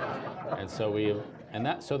math. And so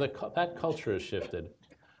that culture has shifted.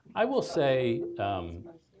 I will say,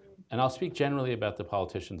 and I'll speak generally about the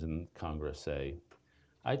politicians in Congress,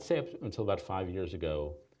 I'd say up until about 5 years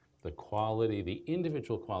ago, the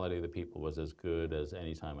individual quality of the people was as good as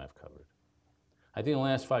any time I've covered. I think in the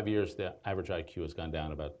last 5 years, the average IQ has gone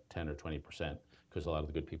down about 10 or 20% because a lot of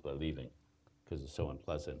the good people are leaving because it's so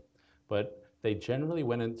unpleasant. But they generally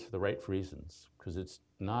went into the right reasons because it's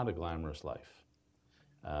not a glamorous life.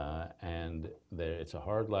 And it's a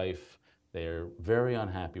hard life. They're very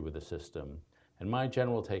unhappy with the system. And my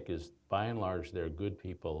general take is, by and large, they're good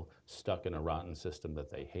people stuck in a rotten system that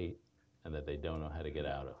they hate and that they don't know how to get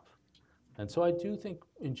out of. And so I do think,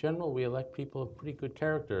 in general, we elect people of pretty good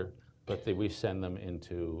character, but we send them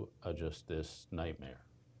into just this nightmare.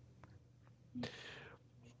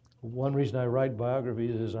 One reason I write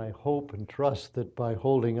biographies is I hope and trust that by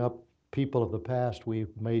holding up people of the past, we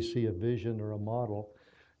may see a vision or a model.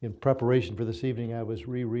 In preparation for this evening, I was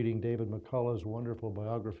rereading David McCullough's wonderful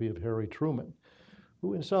biography of Harry Truman,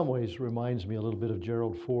 who in some ways reminds me a little bit of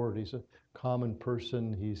Gerald Ford. He's a common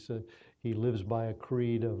person. He lives by a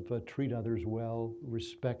creed of treat others well,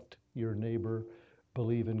 respect your neighbor,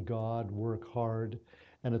 believe in God, work hard.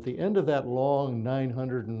 And at the end of that long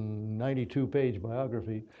 992-page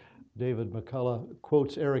biography, David McCullough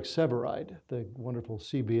quotes Eric Sevareid, the wonderful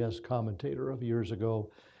CBS commentator of years ago.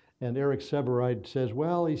 And Eric Sevareid says,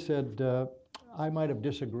 well, he said, I might have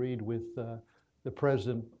disagreed with the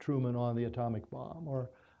President Truman on the atomic bomb,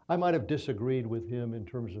 or I might have disagreed with him in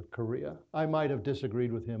terms of Korea. I might have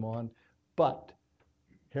disagreed with him on, but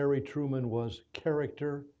Harry Truman was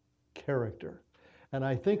character. And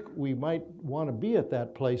I think we might want to be at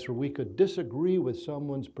that place where we could disagree with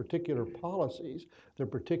someone's particular policies, their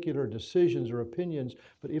particular decisions or opinions,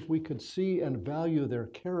 but if we could see and value their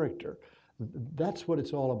character, that's what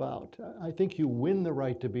it's all about. I think you win the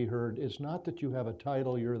right to be heard. It's not that you have a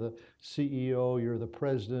title, you're the CEO, you're the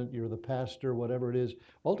president, you're the pastor, whatever it is.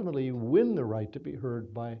 Ultimately, you win the right to be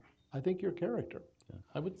heard by, I think, your character. Yeah.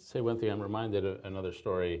 I would say one thing. I'm reminded of another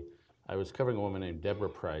story. I was covering a woman named Deborah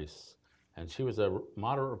Price, and she was a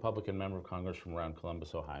moderate Republican member of Congress from around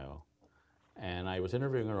Columbus, Ohio. And I was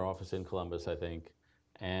interviewing her office in Columbus, I think,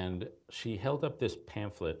 and she held up this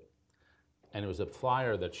pamphlet, and it was a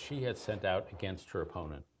flyer that she had sent out against her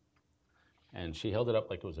opponent. And she held it up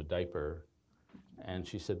like it was a diaper, and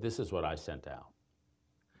she said, this is what I sent out.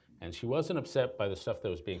 And she wasn't upset by the stuff that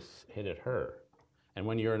was being hit at her. And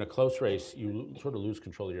when you're in a close race, you sort of lose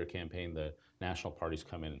control of your campaign. The national parties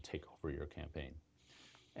come in and take over your campaign.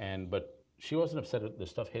 But she wasn't upset at the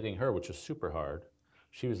stuff hitting her, which was super hard.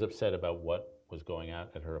 She was upset about what was going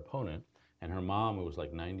out at her opponent. And her mom, who was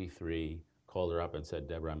like 93, called her up and said,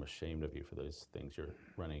 "Deborah, I'm ashamed of you for those things you're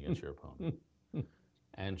running against your opponent."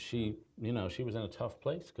 And she, she was in a tough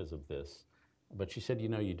place because of this. But she said,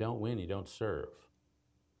 you don't win, you don't serve.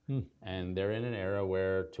 And they're in an era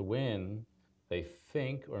where to win, they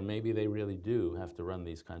think, or maybe they really do, have to run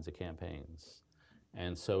these kinds of campaigns.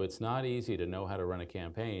 And so it's not easy to know how to run a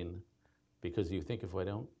campaign because you think, if I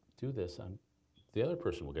don't do this, the other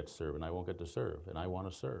person will get to serve and I won't get to serve, and I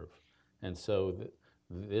want to serve. And so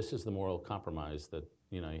this is the moral compromise that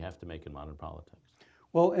you have to make in modern politics.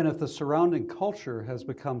 Well, and if the surrounding culture has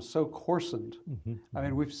become so coarsened, I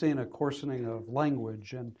mean, we've seen a coarsening of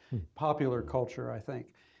language and popular culture, I think.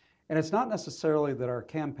 And it's not necessarily that our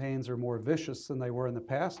campaigns are more vicious than they were in the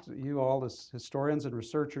past. You all as historians and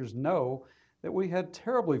researchers know that we had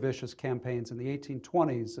terribly vicious campaigns in the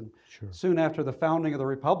 1820s, and soon after the founding of the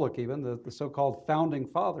Republic even, the so-called founding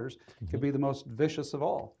fathers could be the most vicious of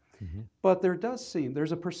all. But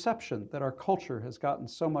there's a perception that our culture has gotten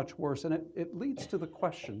so much worse, and it leads to the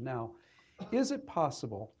question now, is it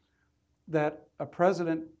possible that a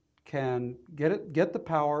president can get the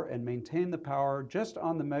power and maintain the power just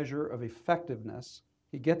on the measure of effectiveness,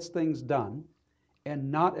 he gets things done,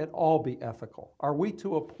 and not at all be ethical? Are we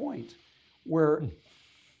to a point where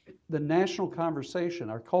the national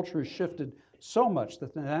conversation, our culture has shifted so much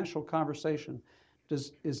that the national conversation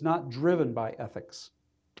is not driven by ethics,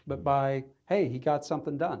 but by, hey, he got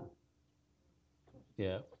something done?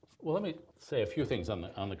 Yeah. Well, let me say a few things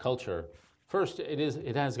on the culture. First,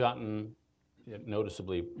 it has gotten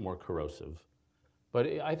noticeably more corrosive, but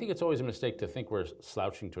I think it's always a mistake to think we're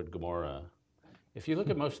slouching toward Gomorrah. If you look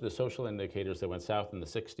at most of the social indicators that went south in the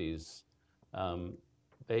 60s,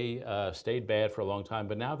 they stayed bad for a long time,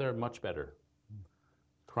 but now they're much better.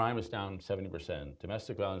 Crime is down 70%,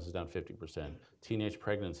 domestic violence is down 50%, teenage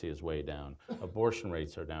pregnancy is way down, abortion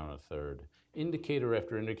rates are down a third. Indicator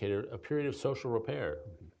after indicator, a period of social repair.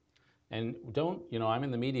 And I'm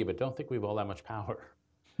in the media, but don't think we have all that much power.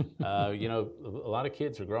 A lot of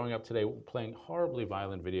kids are growing up today playing horribly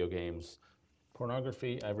violent video games,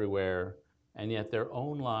 pornography everywhere, and yet their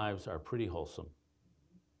own lives are pretty wholesome.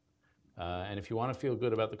 And if you want to feel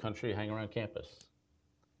good about the country, hang around campus.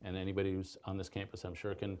 And anybody who's on this campus, I'm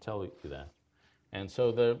sure, can tell you that. And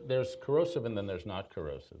so there's corrosive and then there's not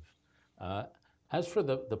corrosive. As for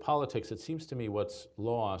the politics, it seems to me what's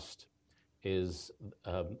lost is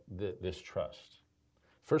this trust.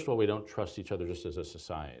 First of all, we don't trust each other just as a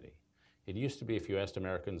society. It used to be if you asked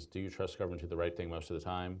Americans, do you trust government to do the right thing most of the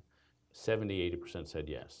time, 70–80% said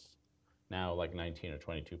yes. Now like 19 or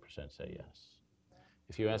 22% say yes.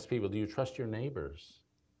 If you ask people, do you trust your neighbors?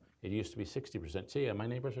 It used to be 60% say, yeah, my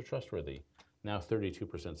neighbors are trustworthy. Now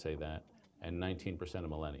 32% say that, and 19%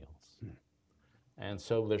 of millennials. And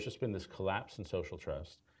so there's just been this collapse in social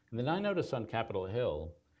trust. And then I noticed on Capitol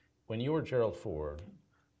Hill, when you were Gerald Ford,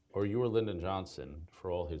 or you were Lyndon Johnson,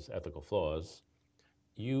 for all his ethical flaws,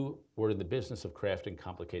 you were in the business of crafting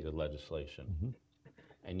complicated legislation,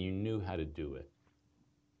 and you knew how to do it.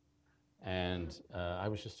 And I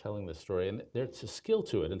was just telling this story, and there's a skill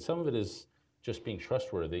to it, and some of it is just being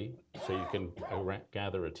trustworthy, so you can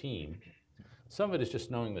gather a team. Some of it is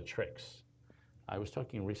just knowing the tricks. I was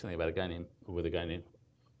talking recently about a guy named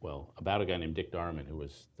Dick Darman, who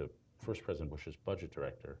was the first President Bush's budget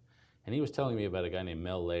director. And he was telling me about a guy named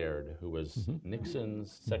Mel Laird, who was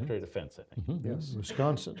Nixon's Secretary of Defense, I think. Yes,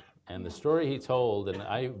 Wisconsin. And the story he told, and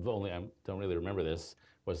I don't really remember this,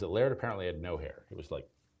 was that Laird apparently had no hair. He was like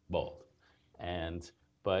bald.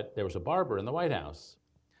 But there was a barber in the White House.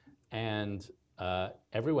 And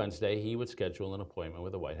every Wednesday, he would schedule an appointment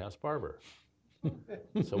with a White House barber.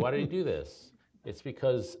 So why did he do this? It's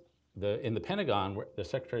because in the Pentagon, the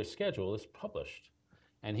Secretary's schedule is published.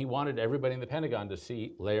 And he wanted everybody in the Pentagon to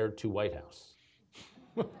see Laird to White House.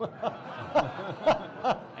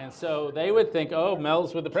 And so they would think, oh,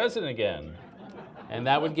 Mel's with the president again. And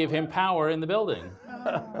that would give him power in the building.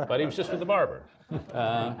 But he was just with the barber.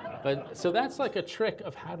 So that's like a trick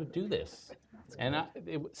of how to do this. And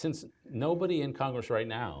since nobody in Congress right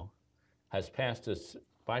now has passed this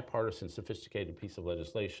bipartisan, sophisticated piece of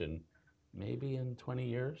legislation, maybe in 20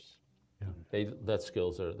 years,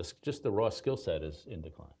 just the raw skill set is in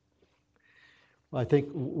decline. I think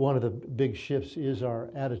one of the big shifts is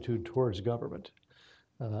our attitude towards government.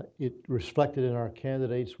 It reflected in our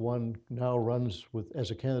candidates. One now runs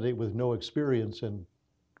as a candidate with no experience and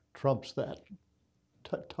trumps that,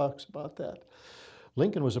 talks about that.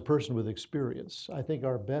 Lincoln was a person with experience. I think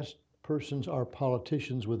our best persons are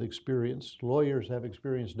politicians with experience. Lawyers have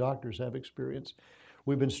experience, doctors have experience.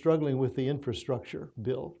 We've been struggling with the infrastructure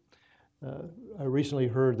bill. I recently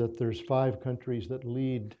heard that there's 5 countries that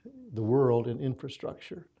lead the world in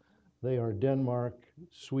infrastructure. They are Denmark,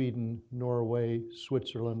 Sweden, Norway,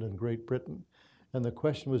 Switzerland, and Great Britain. And the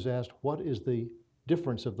question was asked, what is the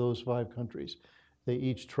difference of those 5 countries? They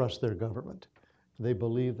each trust their government. They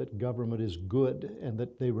believe that government is good and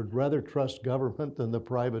that they would rather trust government than the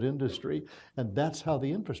private industry. And that's how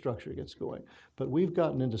the infrastructure gets going. But we've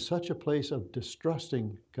gotten into such a place of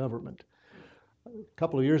distrusting government. A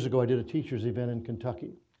couple of years ago, I did a teacher's event in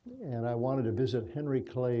Kentucky, and I wanted to visit Henry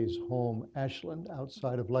Clay's home, Ashland,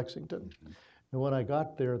 outside of Lexington. And when I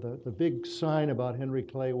got there, the big sign about Henry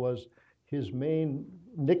Clay was his main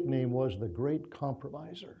nickname was the Great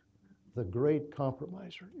Compromiser. The Great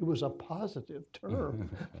Compromiser. It was a positive term,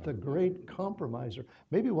 the Great Compromiser.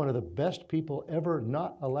 Maybe one of the best people ever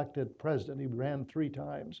not elected president. He ran 3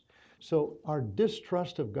 times. So our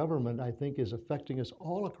distrust of government, I think, is affecting us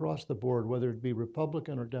all across the board, whether it be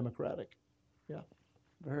Republican or Democratic. Yeah.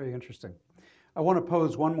 Very interesting. I want to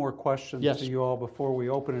pose one more question to you all before we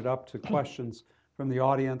open it up to questions from the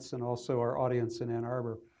audience and also our audience in Ann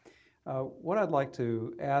Arbor. What I'd like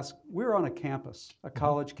to ask, we're on a campus, a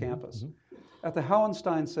college campus. At the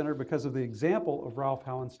Hauenstein Center, because of the example of Ralph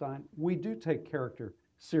Hauenstein, we do take character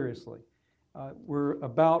seriously. We're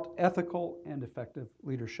about ethical and effective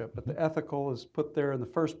leadership, but the ethical is put there in the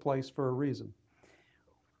first place for a reason.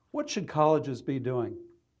 What should colleges be doing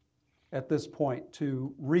at this point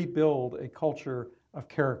to rebuild a culture of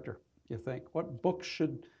character, you think? What books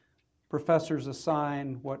should professors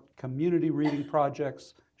assign? What community reading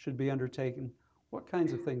projects should be undertaken? What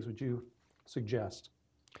kinds of things would you suggest?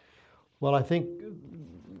 Well, I think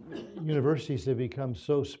universities have become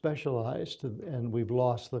so specialized, and we've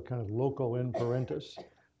lost the kind of loco in parentis,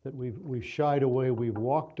 that we've shied away, we've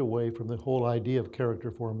walked away from the whole idea of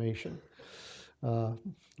character formation.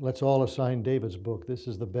 Let's all assign David's book, this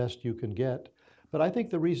is the best you can get. But I think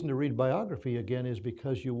the reason to read biography again is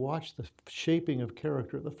because you watch the shaping of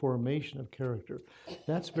character, the formation of character.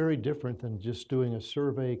 That's very different than just doing a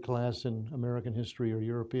survey class in American history or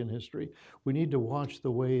European history. We need to watch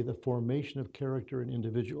the way the formation of character in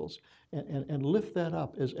individuals and lift that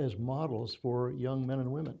up as models for young men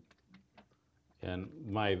and women. And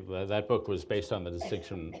that book was based on the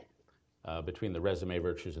distinction between the resume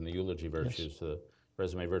virtues and the eulogy virtues. Yes. The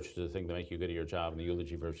resume virtues are the things that make you good at your job, and the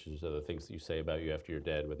eulogy virtues are the things that you say about you after you're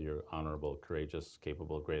dead, whether you're honorable, courageous,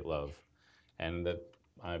 capable of great love. And that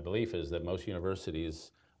my belief is that most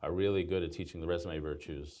universities are really good at teaching the resume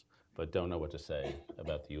virtues, but don't know what to say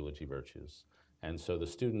about the eulogy virtues. And so the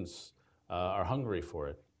students are hungry for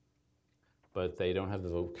it, but they don't have the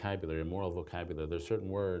vocabulary, moral vocabulary. There's certain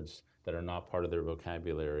words that are not part of their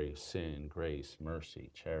vocabulary: sin, grace, mercy,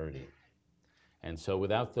 charity. And so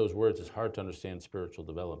without those words, it's hard to understand spiritual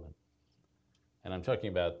development. And I'm talking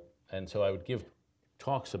about, and so I would give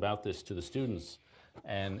talks about this to the students,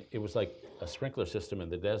 and it was like a sprinkler system in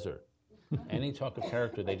the desert. Any talk of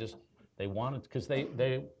character, they wanted, because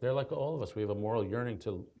they're like all of us. We have a moral yearning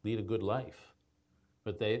to lead a good life,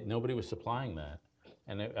 but nobody was supplying that.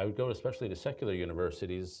 And I would go especially to secular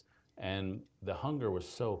universities, and the hunger was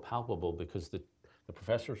so palpable because the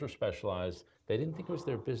professors were specialized. They didn't think it was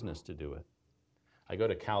their business to do it. I go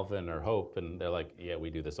to Calvin or Hope, and they're like, "Yeah, we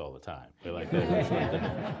do this all the time." They're like,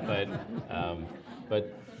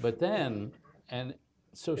 but then, and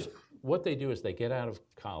so what they do is they get out of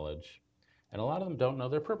college, and a lot of them don't know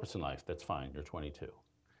their purpose in life. That's fine. You're 22,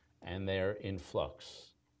 and they're in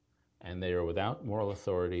flux, and they are without moral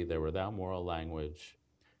authority. They're without moral language,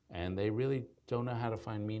 and they really don't know how to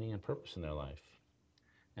find meaning and purpose in their life.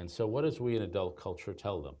 And so, what does we in adult culture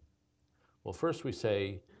tell them? Well, first we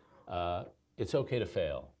say, it's okay to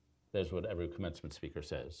fail. That's what every commencement speaker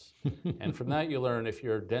says. And from that you learn if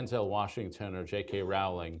you're Denzel Washington or J.K.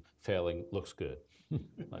 Rowling, failing looks good.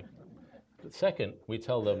 Like, second, we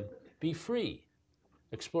tell them, be free.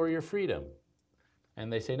 Explore your freedom.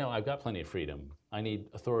 And they say, no, I've got plenty of freedom. I need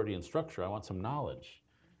authority and structure. I want some knowledge.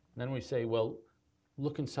 And then we say, well,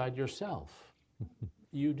 look inside yourself.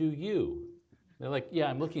 You do you. They're like, yeah,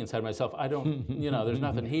 I'm looking inside myself. I don't, there's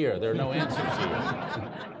nothing here. There are no answers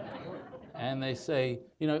here. And they say,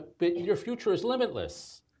 but your future is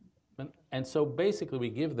limitless. And so basically we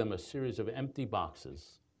give them a series of empty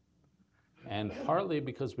boxes. And partly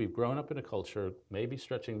because we've grown up in a culture, maybe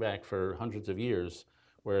stretching back for hundreds of years,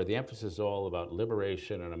 where the emphasis is all about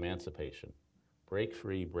liberation and emancipation. Break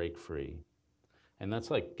free, break free. And that's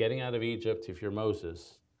like getting out of Egypt if you're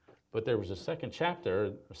Moses, But there was a second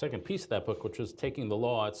chapter, a second piece of that book, which was taking the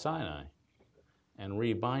law at Sinai and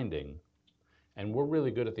rebinding. And we're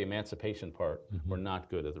really good at the emancipation part. We're not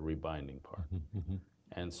good at the rebinding part.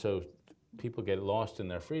 And so people get lost in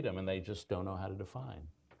their freedom and they just don't know how to define.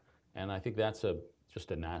 And I think that's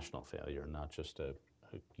just a national failure, not just a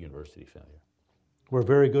university failure. We're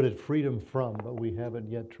very good at freedom from, but we haven't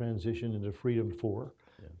yet transitioned into freedom for.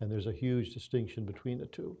 Yeah. And there's a huge distinction between the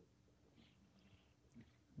two.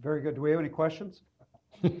 Very good. Do we have any questions?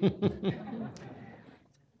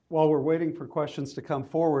 While we're waiting for questions to come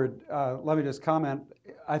forward, let me just comment.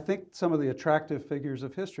 I think some of the attractive figures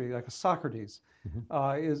of history, like Socrates,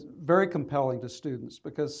 is very compelling to students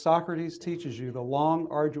because Socrates teaches you the long,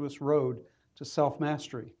 arduous road to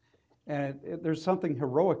self-mastery. And there's something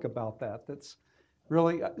heroic about that that's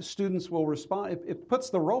really, students will respond. It puts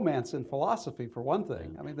the romance in philosophy, for one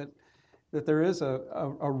thing. I mean, that there is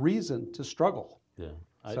a reason to struggle. Yeah.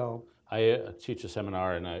 I teach a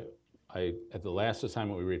seminar, and at the last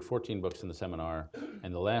assignment, we read 14 books in the seminar,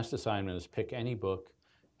 and the last assignment is pick any book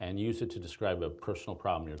and use it to describe a personal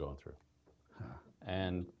problem you're going through.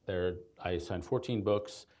 And I assigned 14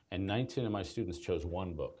 books, and 19 of my students chose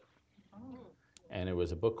one book. And it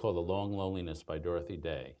was a book called The Long Loneliness by Dorothy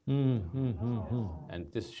Day. And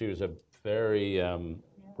she was a very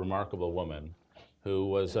remarkable woman who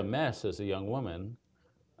was a mess as a young woman,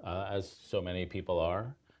 as so many people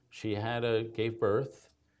are. She gave birth,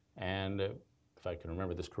 and if I can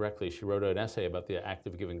remember this correctly, she wrote an essay about the act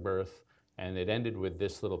of giving birth, and it ended with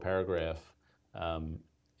this little paragraph.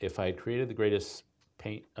 If I had created the greatest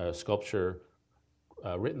sculpture,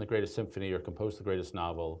 written the greatest symphony, or composed the greatest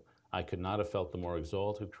novel, I could not have felt the more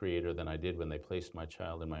exalted creator than I did when they placed my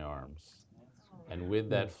child in my arms. And with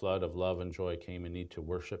that flood of love and joy came a need to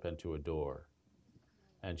worship and to adore.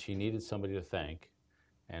 And she needed somebody to thank,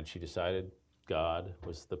 and she decided God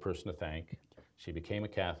was the person to thank. She became a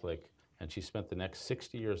Catholic, and she spent the next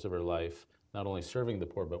 60 years of her life not only serving the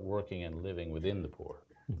poor, but working and living within the poor,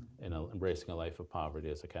 embracing a life of poverty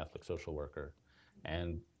as a Catholic social worker.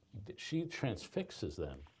 And she transfixes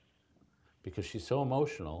them because she's so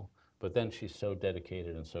emotional, but then she's so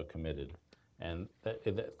dedicated and so committed. And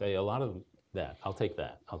a lot of that, I'll take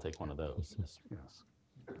that. I'll take one of those. Yes.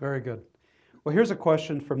 Very good. Well, here's a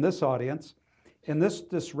question from this audience. In this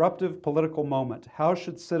disruptive political moment, how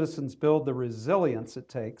should citizens build the resilience it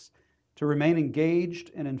takes to remain engaged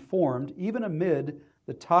and informed, even amid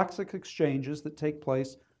the toxic exchanges that take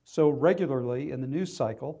place so regularly in the news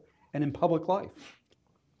cycle and in public life?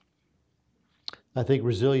 I think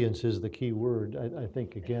resilience is the key word. I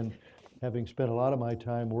think, again, having spent a lot of my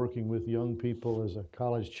time working with young people as a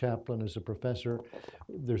college chaplain, as a professor,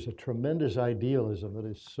 there's a tremendous idealism that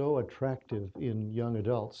is so attractive in young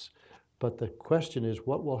adults. But the question is,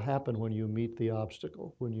 what will happen when you meet the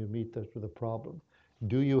obstacle, when you meet the problem?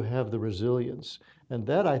 Do you have the resilience? And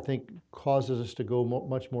that, I think, causes us to go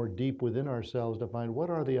much more deep within ourselves to find what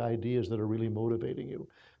are the ideas that are really motivating you.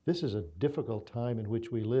 This is a difficult time in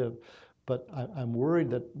which we live. But I'm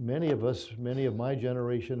worried that many of us, many of my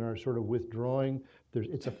generation, are sort of withdrawing.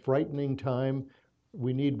 It's a frightening time.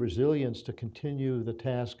 We need resilience to continue the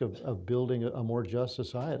task of building a more just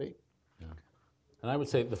society. Yeah. And I would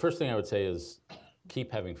say, the first thing I would say is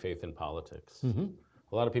keep having faith in politics.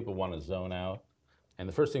 A lot of people want to zone out. And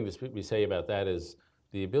the first thing we say about that is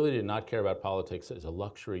the ability to not care about politics is a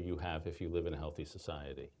luxury you have if you live in a healthy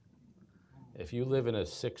society. If you live in a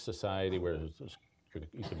sick society where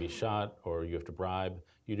you can be shot or you have to bribe,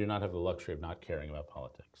 you do not have the luxury of not caring about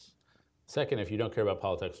politics. Second, if you don't care about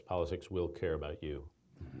politics, politics will care about you.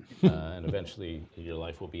 And eventually your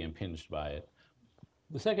life will be impinged by it.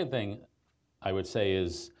 The second thing I would say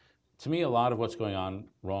is, to me, a lot of what's going on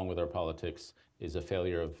wrong with our politics is a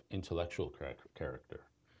failure of intellectual character.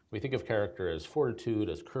 We think of character as fortitude,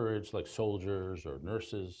 as courage, like soldiers or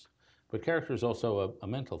nurses, but character is also a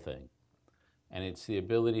mental thing. And it's the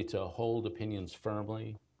ability to hold opinions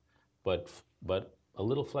firmly, but a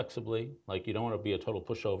little flexibly. Like, you don't want to be a total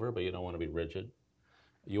pushover, but you don't want to be rigid.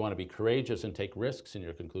 You want to be courageous and take risks in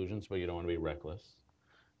your conclusions, but you don't want to be reckless.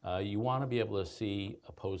 You want to be able to see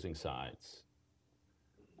opposing sides.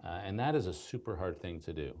 And that is a super hard thing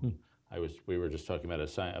to do. We were just talking about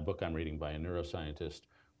a book I'm reading by a neuroscientist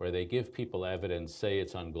where they give people evidence, say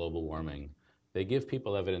it's on global warming. They give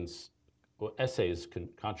people evidence, essays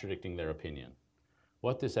contradicting their opinion.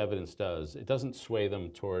 What this evidence does, it doesn't sway them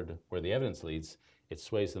toward where the evidence leads, it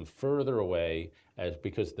sways them further away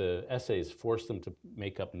because the essays force them to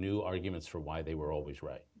make up new arguments for why they were always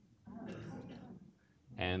right.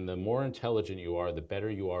 And the more intelligent you are, the better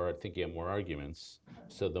you are at thinking of more arguments,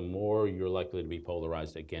 so the more you're likely to be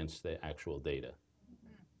polarized against the actual data.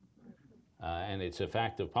 And it's a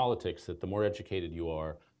fact of politics that the more educated you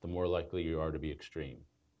are, the more likely you are to be extreme.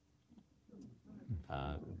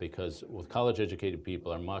 Because with college-educated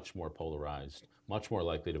people are much more polarized, much more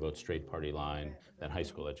likely to vote straight party line than high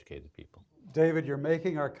school-educated people. David, you're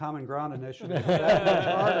making our Common Ground initiative that much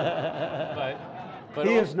harder. But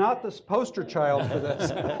he is not the poster child for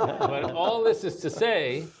this. But all this is to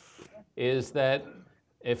say is that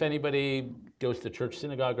if anybody goes to church,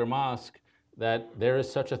 synagogue, or mosque, that there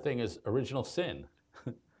is such a thing as original sin.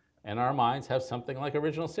 And our minds have something like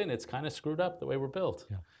original sin. It's kind of screwed up the way we're built.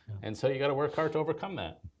 Yeah, yeah. And so you got to work hard to overcome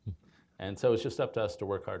that. And so it's just up to us to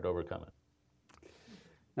work hard to overcome it.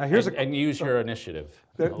 Now here's and use your initiative.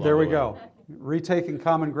 There we go. Retaking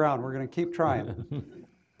common ground. We're going to keep trying.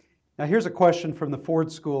 Now here's a question from the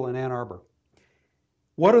Ford School in Ann Arbor.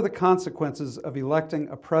 What are the consequences of electing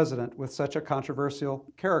a president with such a controversial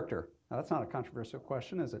character? Now that's not a controversial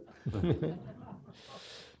question, is it?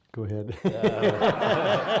 Go ahead.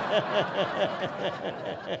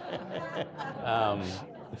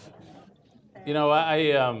 You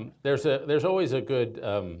know, there's always a good,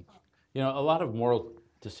 you know, a lot of moral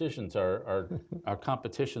decisions are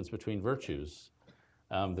competitions between virtues.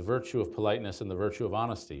 The virtue of politeness and the virtue of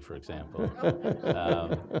honesty, for example.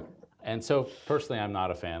 And so personally, I'm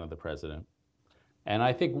not a fan of the president. And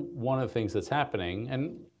I think one of the things that's happening,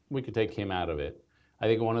 and we could take him out of it, I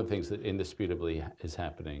think one of the things that indisputably is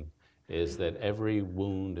happening is that every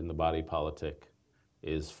wound in the body politic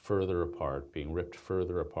is further apart, being ripped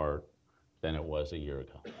further apart than it was a year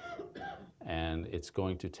ago. And it's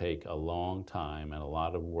going to take a long time and a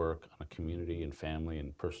lot of work on a community and family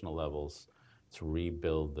and personal levels to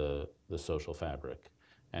rebuild the social fabric.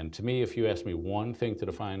 And to me, if you ask me one thing to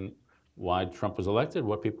define why Trump was elected,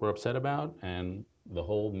 what people were upset about, and the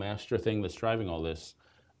whole master thing that's driving all this,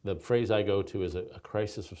 the phrase I go to is a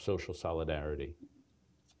crisis of social solidarity.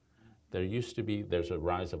 There's a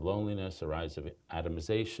rise of loneliness, a rise of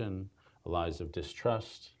atomization, a rise of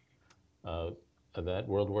distrust. That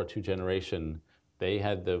World War II generation, they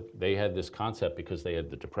had this concept because they had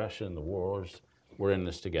the Depression, the wars, we're in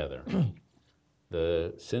this together.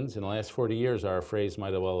 The sins in the last 40 years, our phrase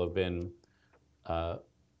might well have been,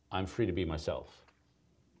 I'm free to be myself.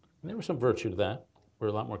 And there was some virtue to that. We're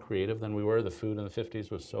a lot more creative than we were. The food in the 50s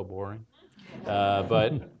was so boring.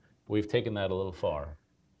 But we've taken that a little far.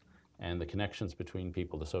 And the connections between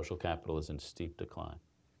people, the social capital, is in steep decline.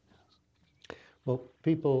 Well,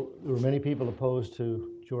 there were many people opposed to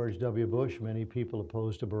George W. Bush, many people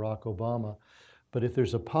opposed to Barack Obama. But if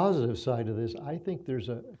there's a positive side to this, I think there's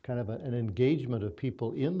a kind of an engagement of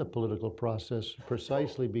people in the political process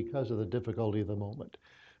precisely because of the difficulty of the moment.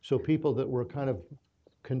 So people that were kind of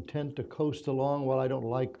content to coast along, well, I don't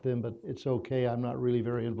like them, but it's okay, I'm not really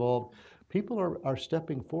very involved. People are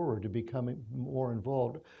stepping forward to becoming more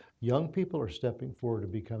involved. Young people are stepping forward to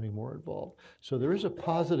becoming more involved. So there is a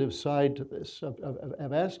positive side to this,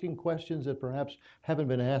 of asking questions that perhaps haven't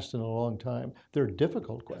been asked in a long time. They're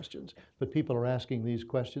difficult questions, but people are asking these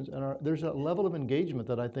questions, and there's a level of engagement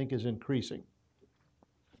that I think is increasing.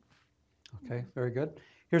 Okay, very good.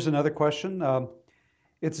 Here's another question.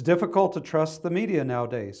 It's difficult to trust the media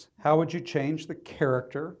nowadays. How would you change the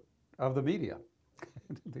character of the media?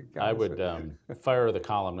 I would fire the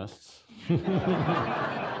columnists.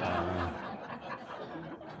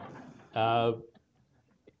 I'll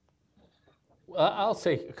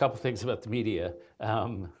say a couple things about the media,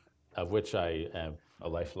 of which I am a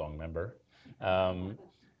lifelong member.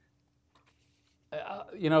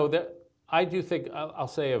 You know, I do think, I'll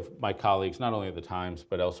say of my colleagues, not only at the Times,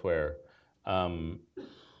 but elsewhere,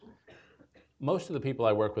 most of the people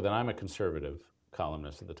I work with, and I'm a conservative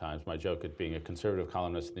columnist at the Times. My joke at being a conservative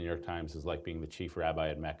columnist in the New York Times is like being the chief rabbi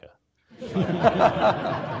at Mecca.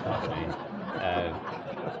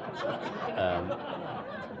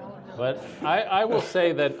 But I will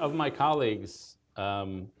say that of my colleagues,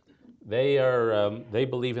 they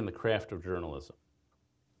believe in the craft of journalism.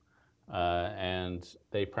 And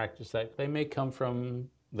they practice that. They may come from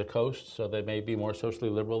the coast, so they may be more socially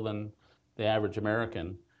liberal than the average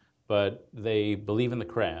American, but they believe in the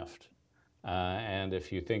craft. And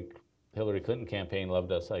if you think Hillary Clinton campaign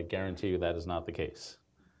loved us, I guarantee you that is not the case.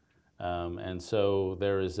 And so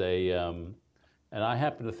there is and I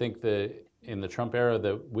happen to think that in the Trump era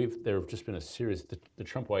that there have just been a series, the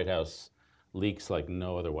Trump White House leaks like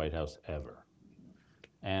no other White House ever.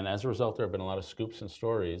 And as a result, there have been a lot of scoops and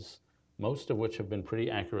stories, most of which have been pretty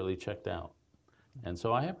accurately checked out. And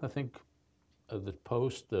so I happen to think the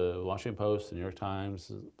Post, the Washington Post, the New York Times,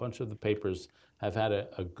 a bunch of the papers have had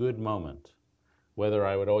a good moment. Whether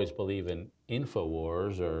I would always believe in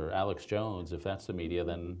InfoWars or Alex Jones, if that's the media,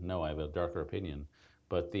 then no, I have a darker opinion.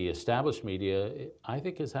 But the established media, I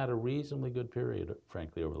think, has had a reasonably good period,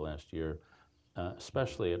 frankly, over the last year,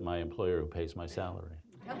 especially at my employer who pays my salary.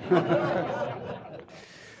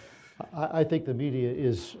 I think the media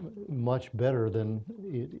is much better than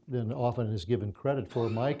often is given credit for.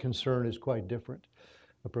 My concern is quite different.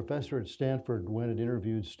 A professor at Stanford went and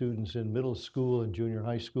interviewed students in middle school and junior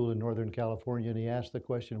high school in Northern California, and he asked the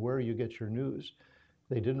question, where do you get your news?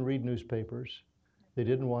 They didn't read newspapers. They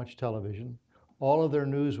didn't watch television. All of their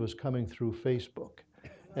news was coming through Facebook.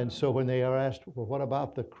 And so when they are asked, well, what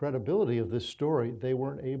about the credibility of this story? They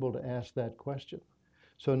weren't able to ask that question.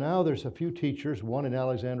 So now there's a few teachers, one in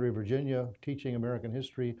Alexandria, Virginia, teaching American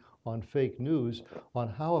history on fake news, on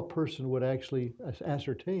how a person would actually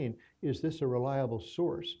ascertain, is this a reliable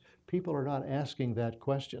source? People are not asking that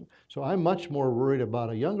question. So I'm much more worried about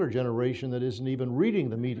a younger generation that isn't even reading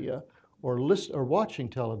the media or watching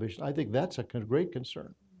television. I think that's a great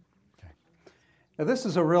concern. Now, this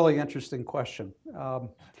is a really interesting question.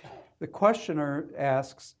 The questioner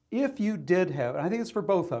asks, if you did have, and I think it's for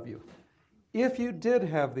both of you, if you did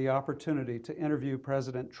have the opportunity to interview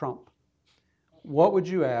President Trump, what would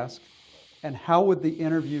you ask, and how would the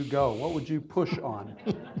interview go? What would you push on?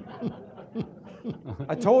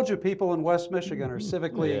 I told you people in West Michigan are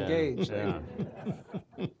civically engaged. Yeah.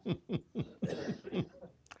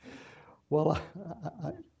 Well,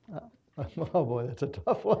 oh boy, that's a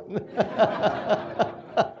tough one.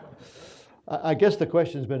 I guess the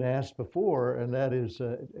question's been asked before, and that is,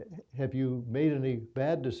 have you made any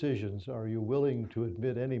bad decisions? Are you willing to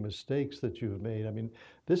admit any mistakes that you've made? I mean,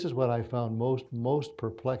 this is what I found most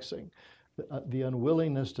perplexing, the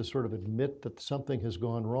unwillingness to sort of admit that something has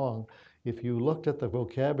gone wrong. If you looked at the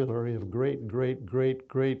vocabulary of great, great, great,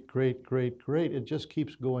 great, great, great, great, it just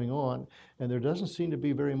keeps going on, and there doesn't seem to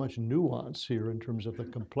be very much nuance here in terms of the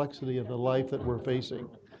complexity of the life that we're facing.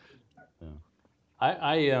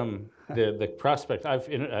 The prospect,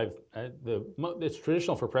 it's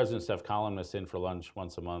traditional for presidents to have columnists in for lunch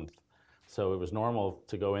once a month. So it was normal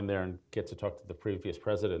to go in there and get to talk to the previous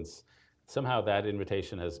presidents. Somehow that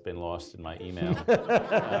invitation has been lost in my email.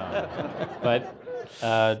 But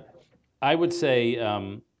I would say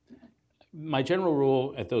my general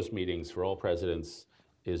rule at those meetings for all presidents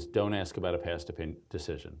is don't ask about a past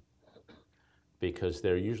decision, because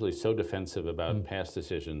they're usually so defensive about past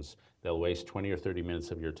decisions, they'll waste 20 or 30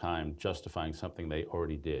 minutes of your time justifying something they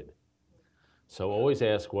already did. So always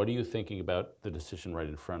ask, what are you thinking about the decision right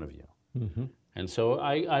in front of you? Mm-hmm. And so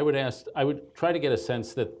I would try to get a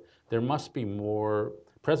sense that there must be more.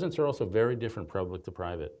 Presidents are also very different public to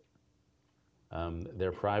private.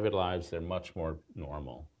 Their private lives, they're much more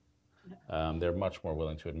normal. They're much more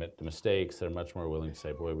willing to admit the mistakes. They're much more willing to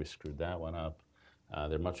say, boy, we screwed that one up.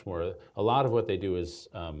 They're much more, a lot of what they do is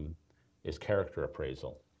character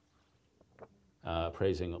appraisal.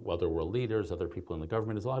 Appraising other world leaders, other people in the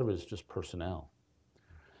government. A lot of it is just personnel.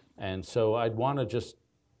 And so I'd want to just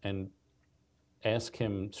ask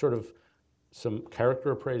him sort of some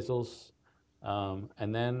character appraisals,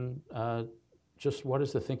 and then just what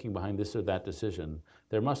is the thinking behind this or that decision.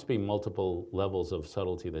 There must be multiple levels of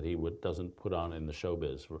subtlety that he doesn't put on in the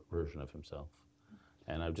showbiz version of himself.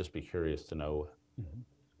 And I'd just be curious to know,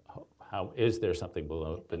 how is there something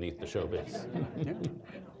beneath the showbiz? Yeah.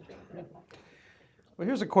 Well,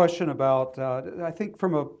 here's a question about, I think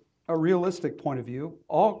from a realistic point of view,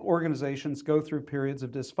 all organizations go through periods of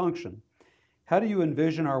dysfunction. How do you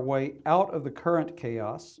envision our way out of the current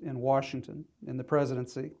chaos in Washington, in the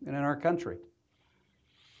presidency, and in our country?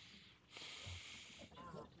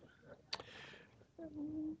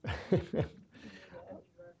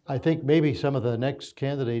 I think maybe some of the next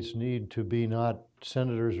candidates need to be not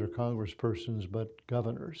senators or congresspersons, but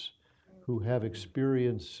governors who have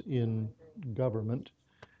experience in government,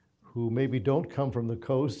 who maybe don't come from the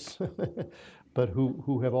coasts, but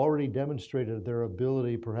who have already demonstrated their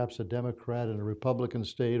ability, perhaps a Democrat in a Republican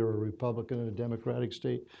state or a Republican in a Democratic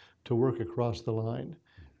state, to work across the line,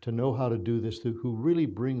 to know how to do this, who really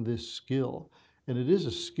bring this skill. And it is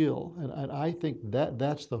a skill, and I think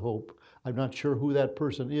that's the hope. I'm not sure who that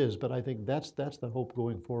person is, but I think that's the hope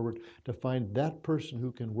going forward, to find that person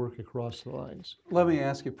who can work across the lines. Let me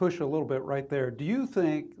ask you, push a little bit right there. Do you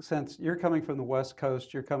think, since you're coming from the West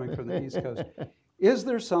Coast, you're coming from the East Coast, is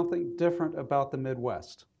there something different about the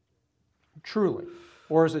Midwest, truly?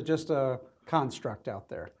 Or is it just a construct out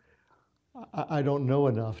there? I don't know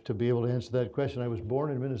enough to be able to answer that question. I was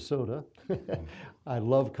born in Minnesota. I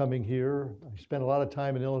love coming here. I spent a lot of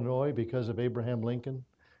time in Illinois because of Abraham Lincoln,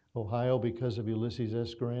 Ohio because of Ulysses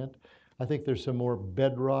S. Grant. I think there's some more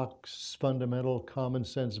bedrock, fundamental, common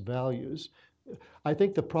sense values I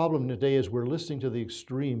think the problem today is we're listening to the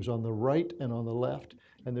extremes on the right and on the left,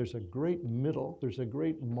 and there's a great middle, there's a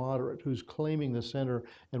great moderate who's claiming the center,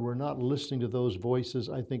 and we're not listening to those voices.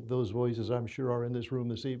 I think those voices, I'm sure, are in this room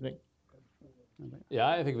this evening. Yeah,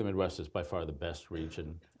 I think the Midwest is by far the best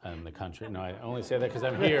region in the country. No, I only say that because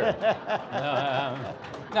I'm here.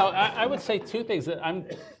 I would say two things.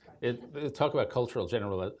 That talk about cultural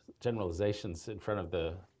generalizations in front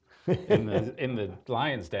of in the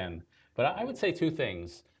lion's den. But I would say two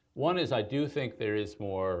things. One is I do think there is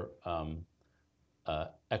more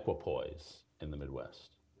equipoise in the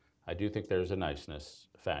Midwest. I do think there's a niceness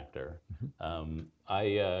factor.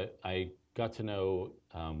 I got to know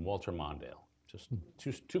Walter Mondale.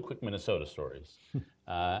 Just two quick Minnesota stories.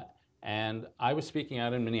 And I was speaking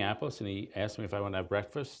out in Minneapolis, and he asked me if I want to have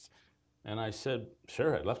breakfast. And I said,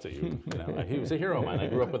 sure, I'd love to. He was a hero of mine. I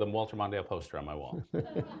grew up with a Walter Mondale poster on my wall.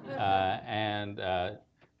 And I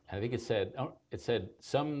think it said,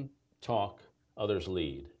 some talk, others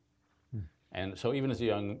lead. And so even as a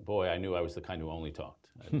young boy, I knew I was the kind who only talked.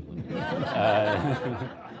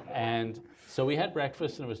 And so we had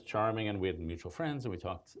breakfast, and it was charming, and we had mutual friends, and we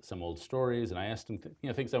talked some old stories, and I asked him,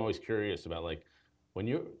 things I'm always curious about, like, when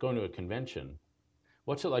you're going to a convention,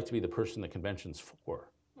 what's it like to be the person the convention's for?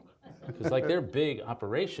 Because, like, they're big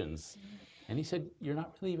operations. And he said, you're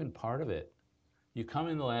not really even part of it. You come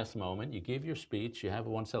in the last moment, you give your speech, you have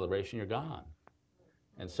one celebration, you're gone.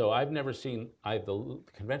 And so I've never seen, the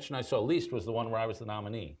convention I saw least was the one where I was the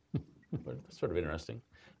nominee. But it's sort of interesting.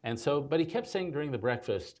 And so, but he kept saying during the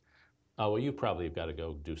breakfast, oh, well, you probably have got to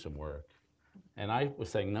go do some work. And I was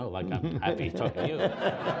saying, no, like, I'm happy to talk to you.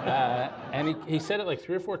 And he said it like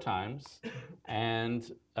 3 or 4 times.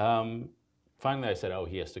 And finally I said, oh,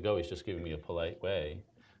 he has to go. He's just giving me a polite way.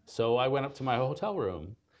 So I went up to my hotel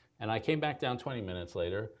room, and I came back down 20 minutes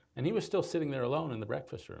later, and he was still sitting there alone in the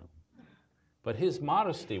breakfast room. But his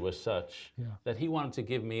modesty was such that he wanted to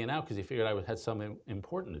give me an out because he figured I had something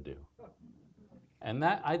important to do. And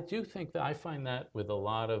that, I do think that I find that with a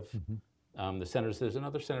lot of the senators. There's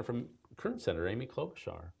another senator from, current Senator Amy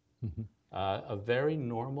Klobuchar, a very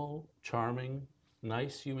normal, charming,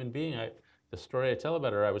 nice human being. The story I tell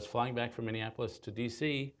about her, I was flying back from Minneapolis to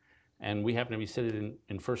DC, and we happened to be sitting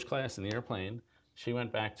in first class in the airplane. She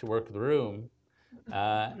went back to work the room,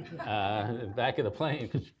 back of the plane,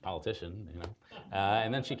 because she's a politician,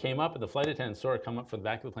 and then she came up, and the flight attendant saw her come up from the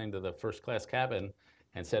back of the plane to the first class cabin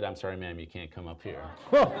and said, I'm sorry, ma'am, you can't come up here.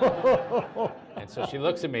 And so she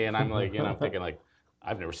looks at me, and I'm like, I'm thinking, like,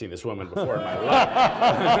 I've never seen this woman before in my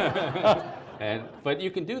life. But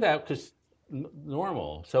you can do that because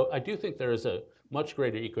normal. So I do think there is a much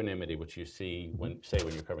greater equanimity, which you see when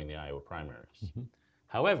you're covering the Iowa primaries.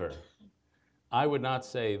 However, I would not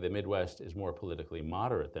say the Midwest is more politically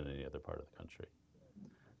moderate than any other part of the country.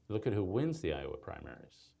 Look at who wins the Iowa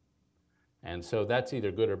primaries. And so that's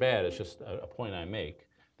either good or bad. It's just a point I make,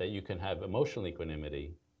 that you can have emotional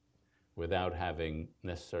equanimity without having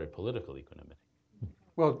necessary political equanimity.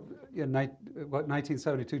 Well, in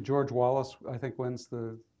 1972, George Wallace, I think, wins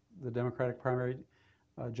the Democratic primary.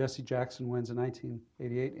 Jesse Jackson wins in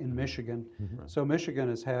 1988 in Michigan. So Michigan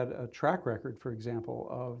has had a track record, for example,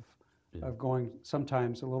 of going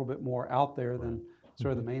sometimes a little bit more out there than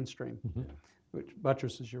sort of the mainstream, which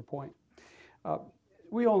buttresses your point.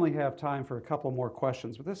 We only have time for a couple more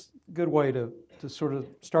questions, but this is a good way to sort of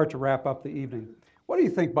start to wrap up the evening. What do you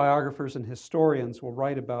think biographers and historians will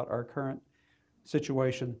write about our current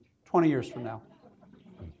situation 20 years from now?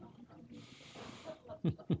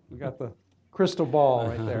 We got the crystal ball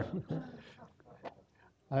right there.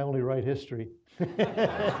 I only write history.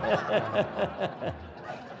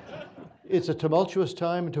 It's a tumultuous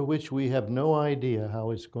time into which we have no idea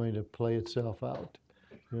how it's going to play itself out.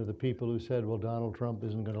 The people who said, well, Donald Trump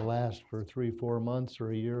isn't going to last for 3-4 months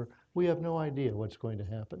or a year, we have no idea what's going to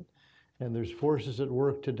happen. And there's forces at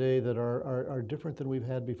work today that are different than we've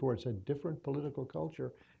had before. It's a different political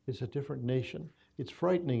culture. It's a different nation. It's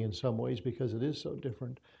frightening in some ways because it is so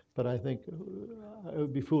different. But I think it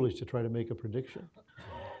would be foolish to try to make a prediction.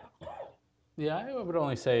 Yeah, I would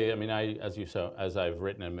only say, I mean, as I've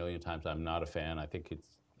written a million times, I'm not a fan. I think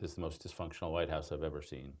it's the most dysfunctional White House I've ever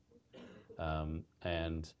seen.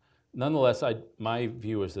 And nonetheless, my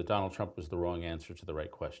view is that Donald Trump was the wrong answer to the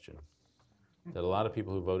right question. That a lot of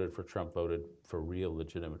people who voted for Trump voted for real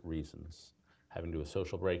legitimate reasons, having to do with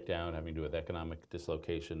social breakdown, having to do with economic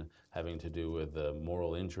dislocation, having to do with the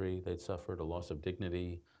moral injury they'd suffered, a loss of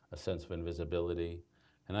dignity, a sense of invisibility.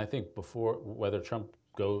 And I think before, whether Trump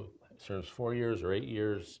serves 4 years or 8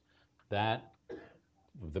 years,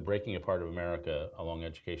 the breaking apart of America along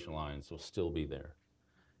education lines will still be there.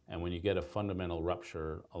 And when you get a fundamental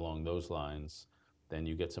rupture along those lines, then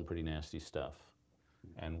you get some pretty nasty stuff.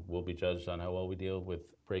 And we'll be judged on how well we deal with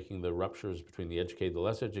breaking the ruptures between the educated, the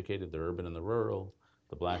less educated, the urban and the rural,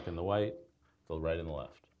 the black and the white, the right and the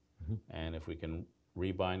left. And if we can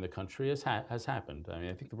rebind the country, as has happened. I mean,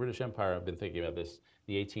 I think the British Empire, I've been thinking about this,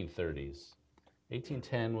 the 1830s.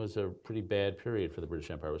 1810 was a pretty bad period for the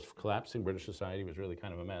British Empire. It was collapsing. British society was really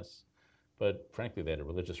kind of a mess. But frankly, they had a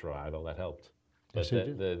religious revival that helped. But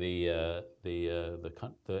the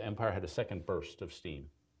empire had a second burst of steam.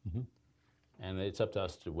 And it's up to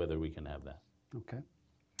us to whether we can have that. Okay.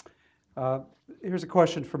 Here's a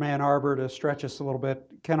question from Ann Arbor to stretch us a little bit.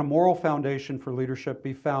 Can a moral foundation for leadership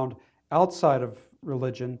be found outside of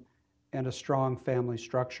religion and a strong family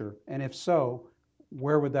structure? And if so,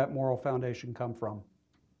 where would that moral foundation come from?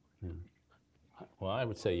 Well, I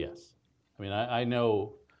would say yes. I mean, I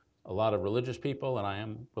know a lot of religious people, and I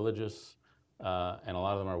am religious, and a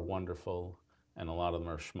lot of them are wonderful, and a lot of them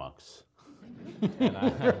are schmucks. And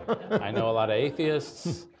I know a lot of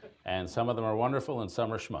atheists, and some of them are wonderful, and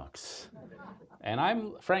some are schmucks. And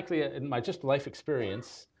I'm, frankly, in my just life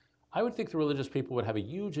experience, I would think the religious people would have a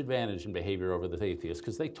huge advantage in behavior over the atheists,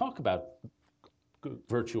 because they talk about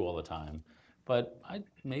virtue all the time. But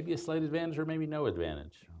maybe a slight advantage or maybe no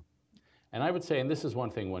advantage. And I would say, and this is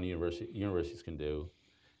one thing universities can do,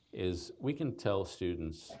 is we can tell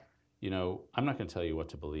students, you know, I'm not going to tell you what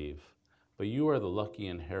to believe, but you are the lucky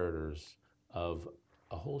inheritors of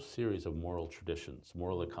a whole series of moral traditions,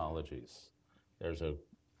 moral ecologies. There's a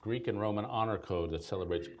Greek and Roman honor code that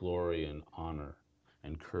celebrates glory and honor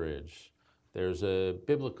and courage. There's a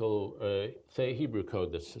biblical, say Hebrew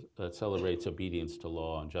code that celebrates obedience to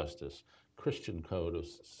law and justice. Christian code of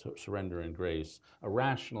surrender and grace. A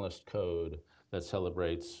rationalist code that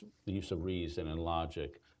celebrates the use of reason and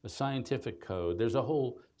logic. A scientific code. There's a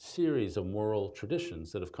whole series of moral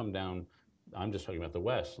traditions that have come down. I'm just talking about the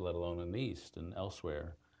West, let alone in the East and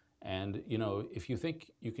elsewhere. And you know, if you think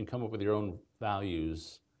you can come up with your own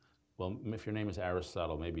values, well, if your name is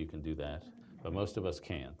Aristotle, maybe you can do that, but most of us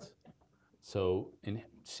can't. So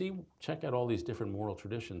check out all these different moral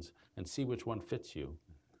traditions and see which one fits you.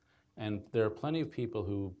 And there are plenty of people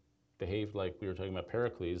who behaved like we were talking about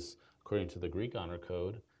Pericles, according to the Greek honor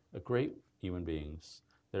code, are great human beings.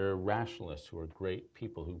 There are rationalists who are great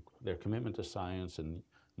people who their commitment to science and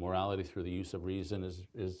morality through the use of reason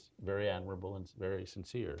is very admirable and very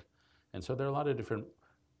sincere. And so there are a lot of different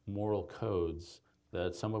moral codes,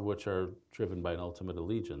 that some of which are driven by an ultimate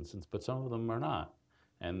allegiance, but some of them are not.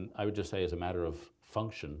 And I would just say, as a matter of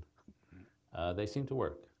function, they seem to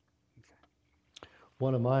work.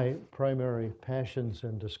 One of my primary passions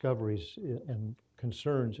and discoveries and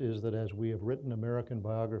concerns is that as we have written American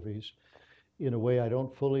biographies, in a way I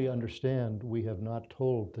don't fully understand, we have not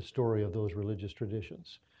told the story of those religious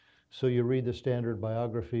traditions. So you read the standard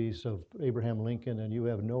biographies of Abraham Lincoln and you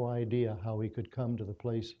have no idea how he could come to the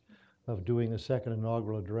place of doing the second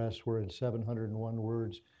inaugural address where in 701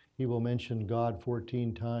 words he will mention God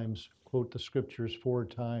 14 times, quote the scriptures 4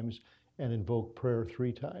 times, and invoke prayer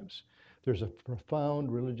 3 times. There's a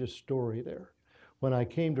profound religious story there. When I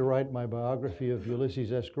came to write my biography of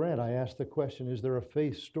Ulysses S. Grant, I asked the question, is there a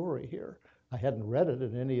faith story here? I hadn't read it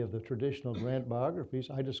in any of the traditional Grant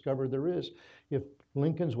biographies. I discovered there is. If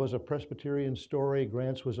Lincoln's was a Presbyterian story,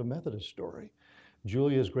 Grant's was a Methodist story.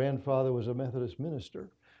 Julia's grandfather was a Methodist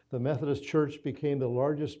minister. The Methodist Church became the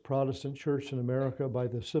largest Protestant church in America by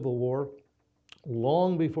the Civil War.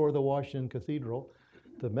 Long before the Washington Cathedral,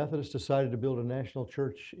 the Methodists decided to build a national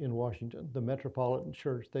church in Washington, the Metropolitan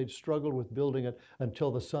Church. They'd struggled with building it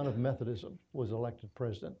until the son of Methodism was elected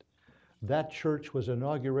president. That church was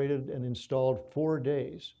inaugurated and installed 4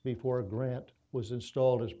 days before Grant was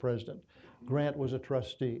installed as president. Grant was a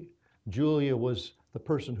trustee. Julia was the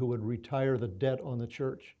person who would retire the debt on the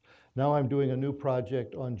church. Now I'm doing a new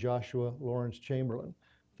project on Joshua Lawrence Chamberlain,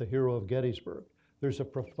 the hero of Gettysburg. There's a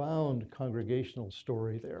profound congregational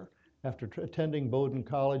story there. After attending Bowdoin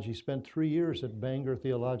College, he spent 3 years at Bangor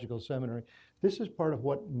Theological Seminary. This is part of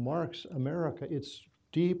what marks America. It's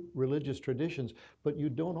deep religious traditions, but you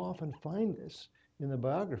don't often find this in the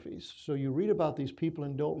biographies. So you read about these people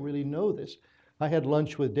and don't really know this. I had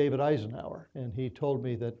lunch with David Eisenhower, and he told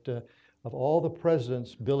me that of all the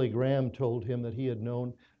presidents, Billy Graham told him that he had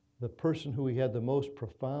known, the person who he had the most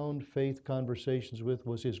profound faith conversations with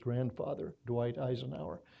was his grandfather, Dwight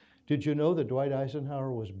Eisenhower. Did you know that Dwight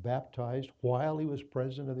Eisenhower was baptized while he was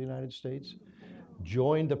president of the United States?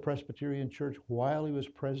 Joined the Presbyterian Church while he was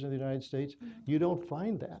president of the United States? You don't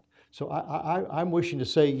find that. So I'm wishing to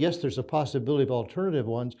say, yes, there's a possibility of alternative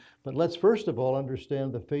ones, but let's first of all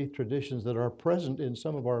understand the faith traditions that are present in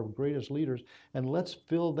some of our greatest leaders, and let's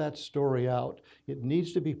fill that story out. It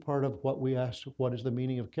needs to be part of what we ask, what is the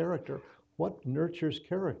meaning of character? What nurtures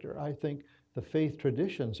character? I think the faith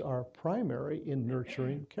traditions are primary in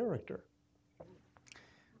nurturing character.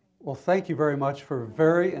 Well, thank you very much for a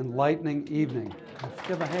very enlightening evening. Let's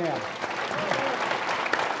give a hand.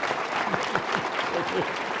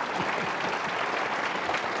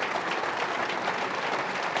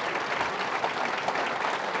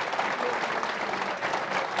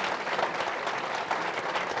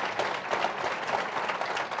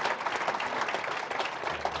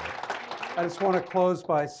 I just want to close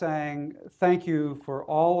by saying thank you for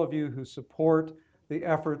all of you who support the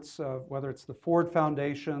efforts of whether it's the Ford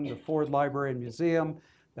Foundation, the Ford Library and Museum,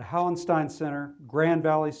 the Hauenstein Center, Grand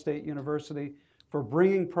Valley State University, for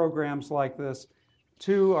bringing programs like this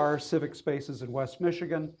to our civic spaces in West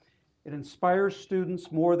Michigan. It inspires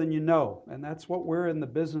students more than you know, and that's what we're in the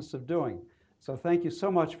business of doing. So thank you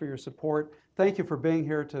so much for your support. Thank you for being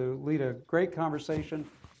here to lead a great conversation.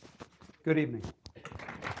 Good evening.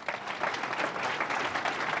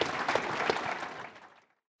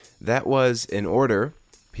 That was, in order,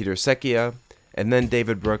 Peter Secchia, and then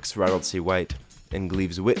David Brooks, Ronald C. White, and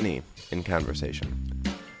Gleaves Whitney in conversation.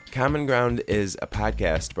 Common Ground is a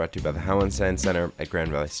podcast brought to you by the Hauenstein Center at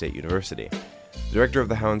Grand Valley State University. The director of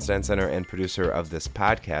the Hauenstein Center and producer of this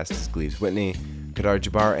podcast is Gleaves Whitney. Kadar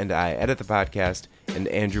Jabbar and I edit the podcast, and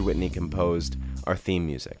Andrew Whitney composed our theme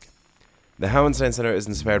music. The Hauenstein Center is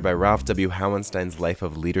inspired by Ralph W. Hauenstein's life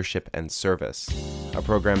of leadership and service. Our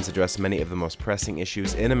programs address many of the most pressing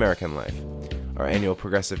issues in American life. Our annual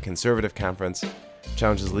Progressive Conservative Conference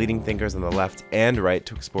challenges leading thinkers on the left and right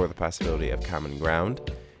to explore the possibility of common ground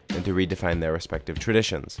and to redefine their respective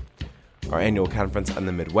traditions. Our annual Conference on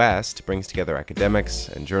the Midwest brings together academics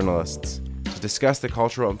and journalists to discuss the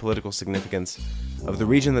cultural and political significance of the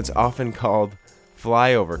region that's often called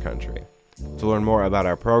flyover country. To learn more about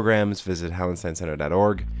our programs, visit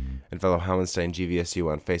hauensteincenter.org and follow Hauenstein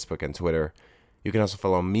GVSU on Facebook and Twitter. You can also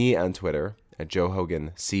follow me on Twitter at Joe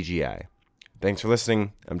Hogan CGI. Thanks for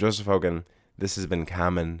listening. I'm Joseph Hogan. This has been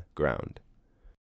Common Ground.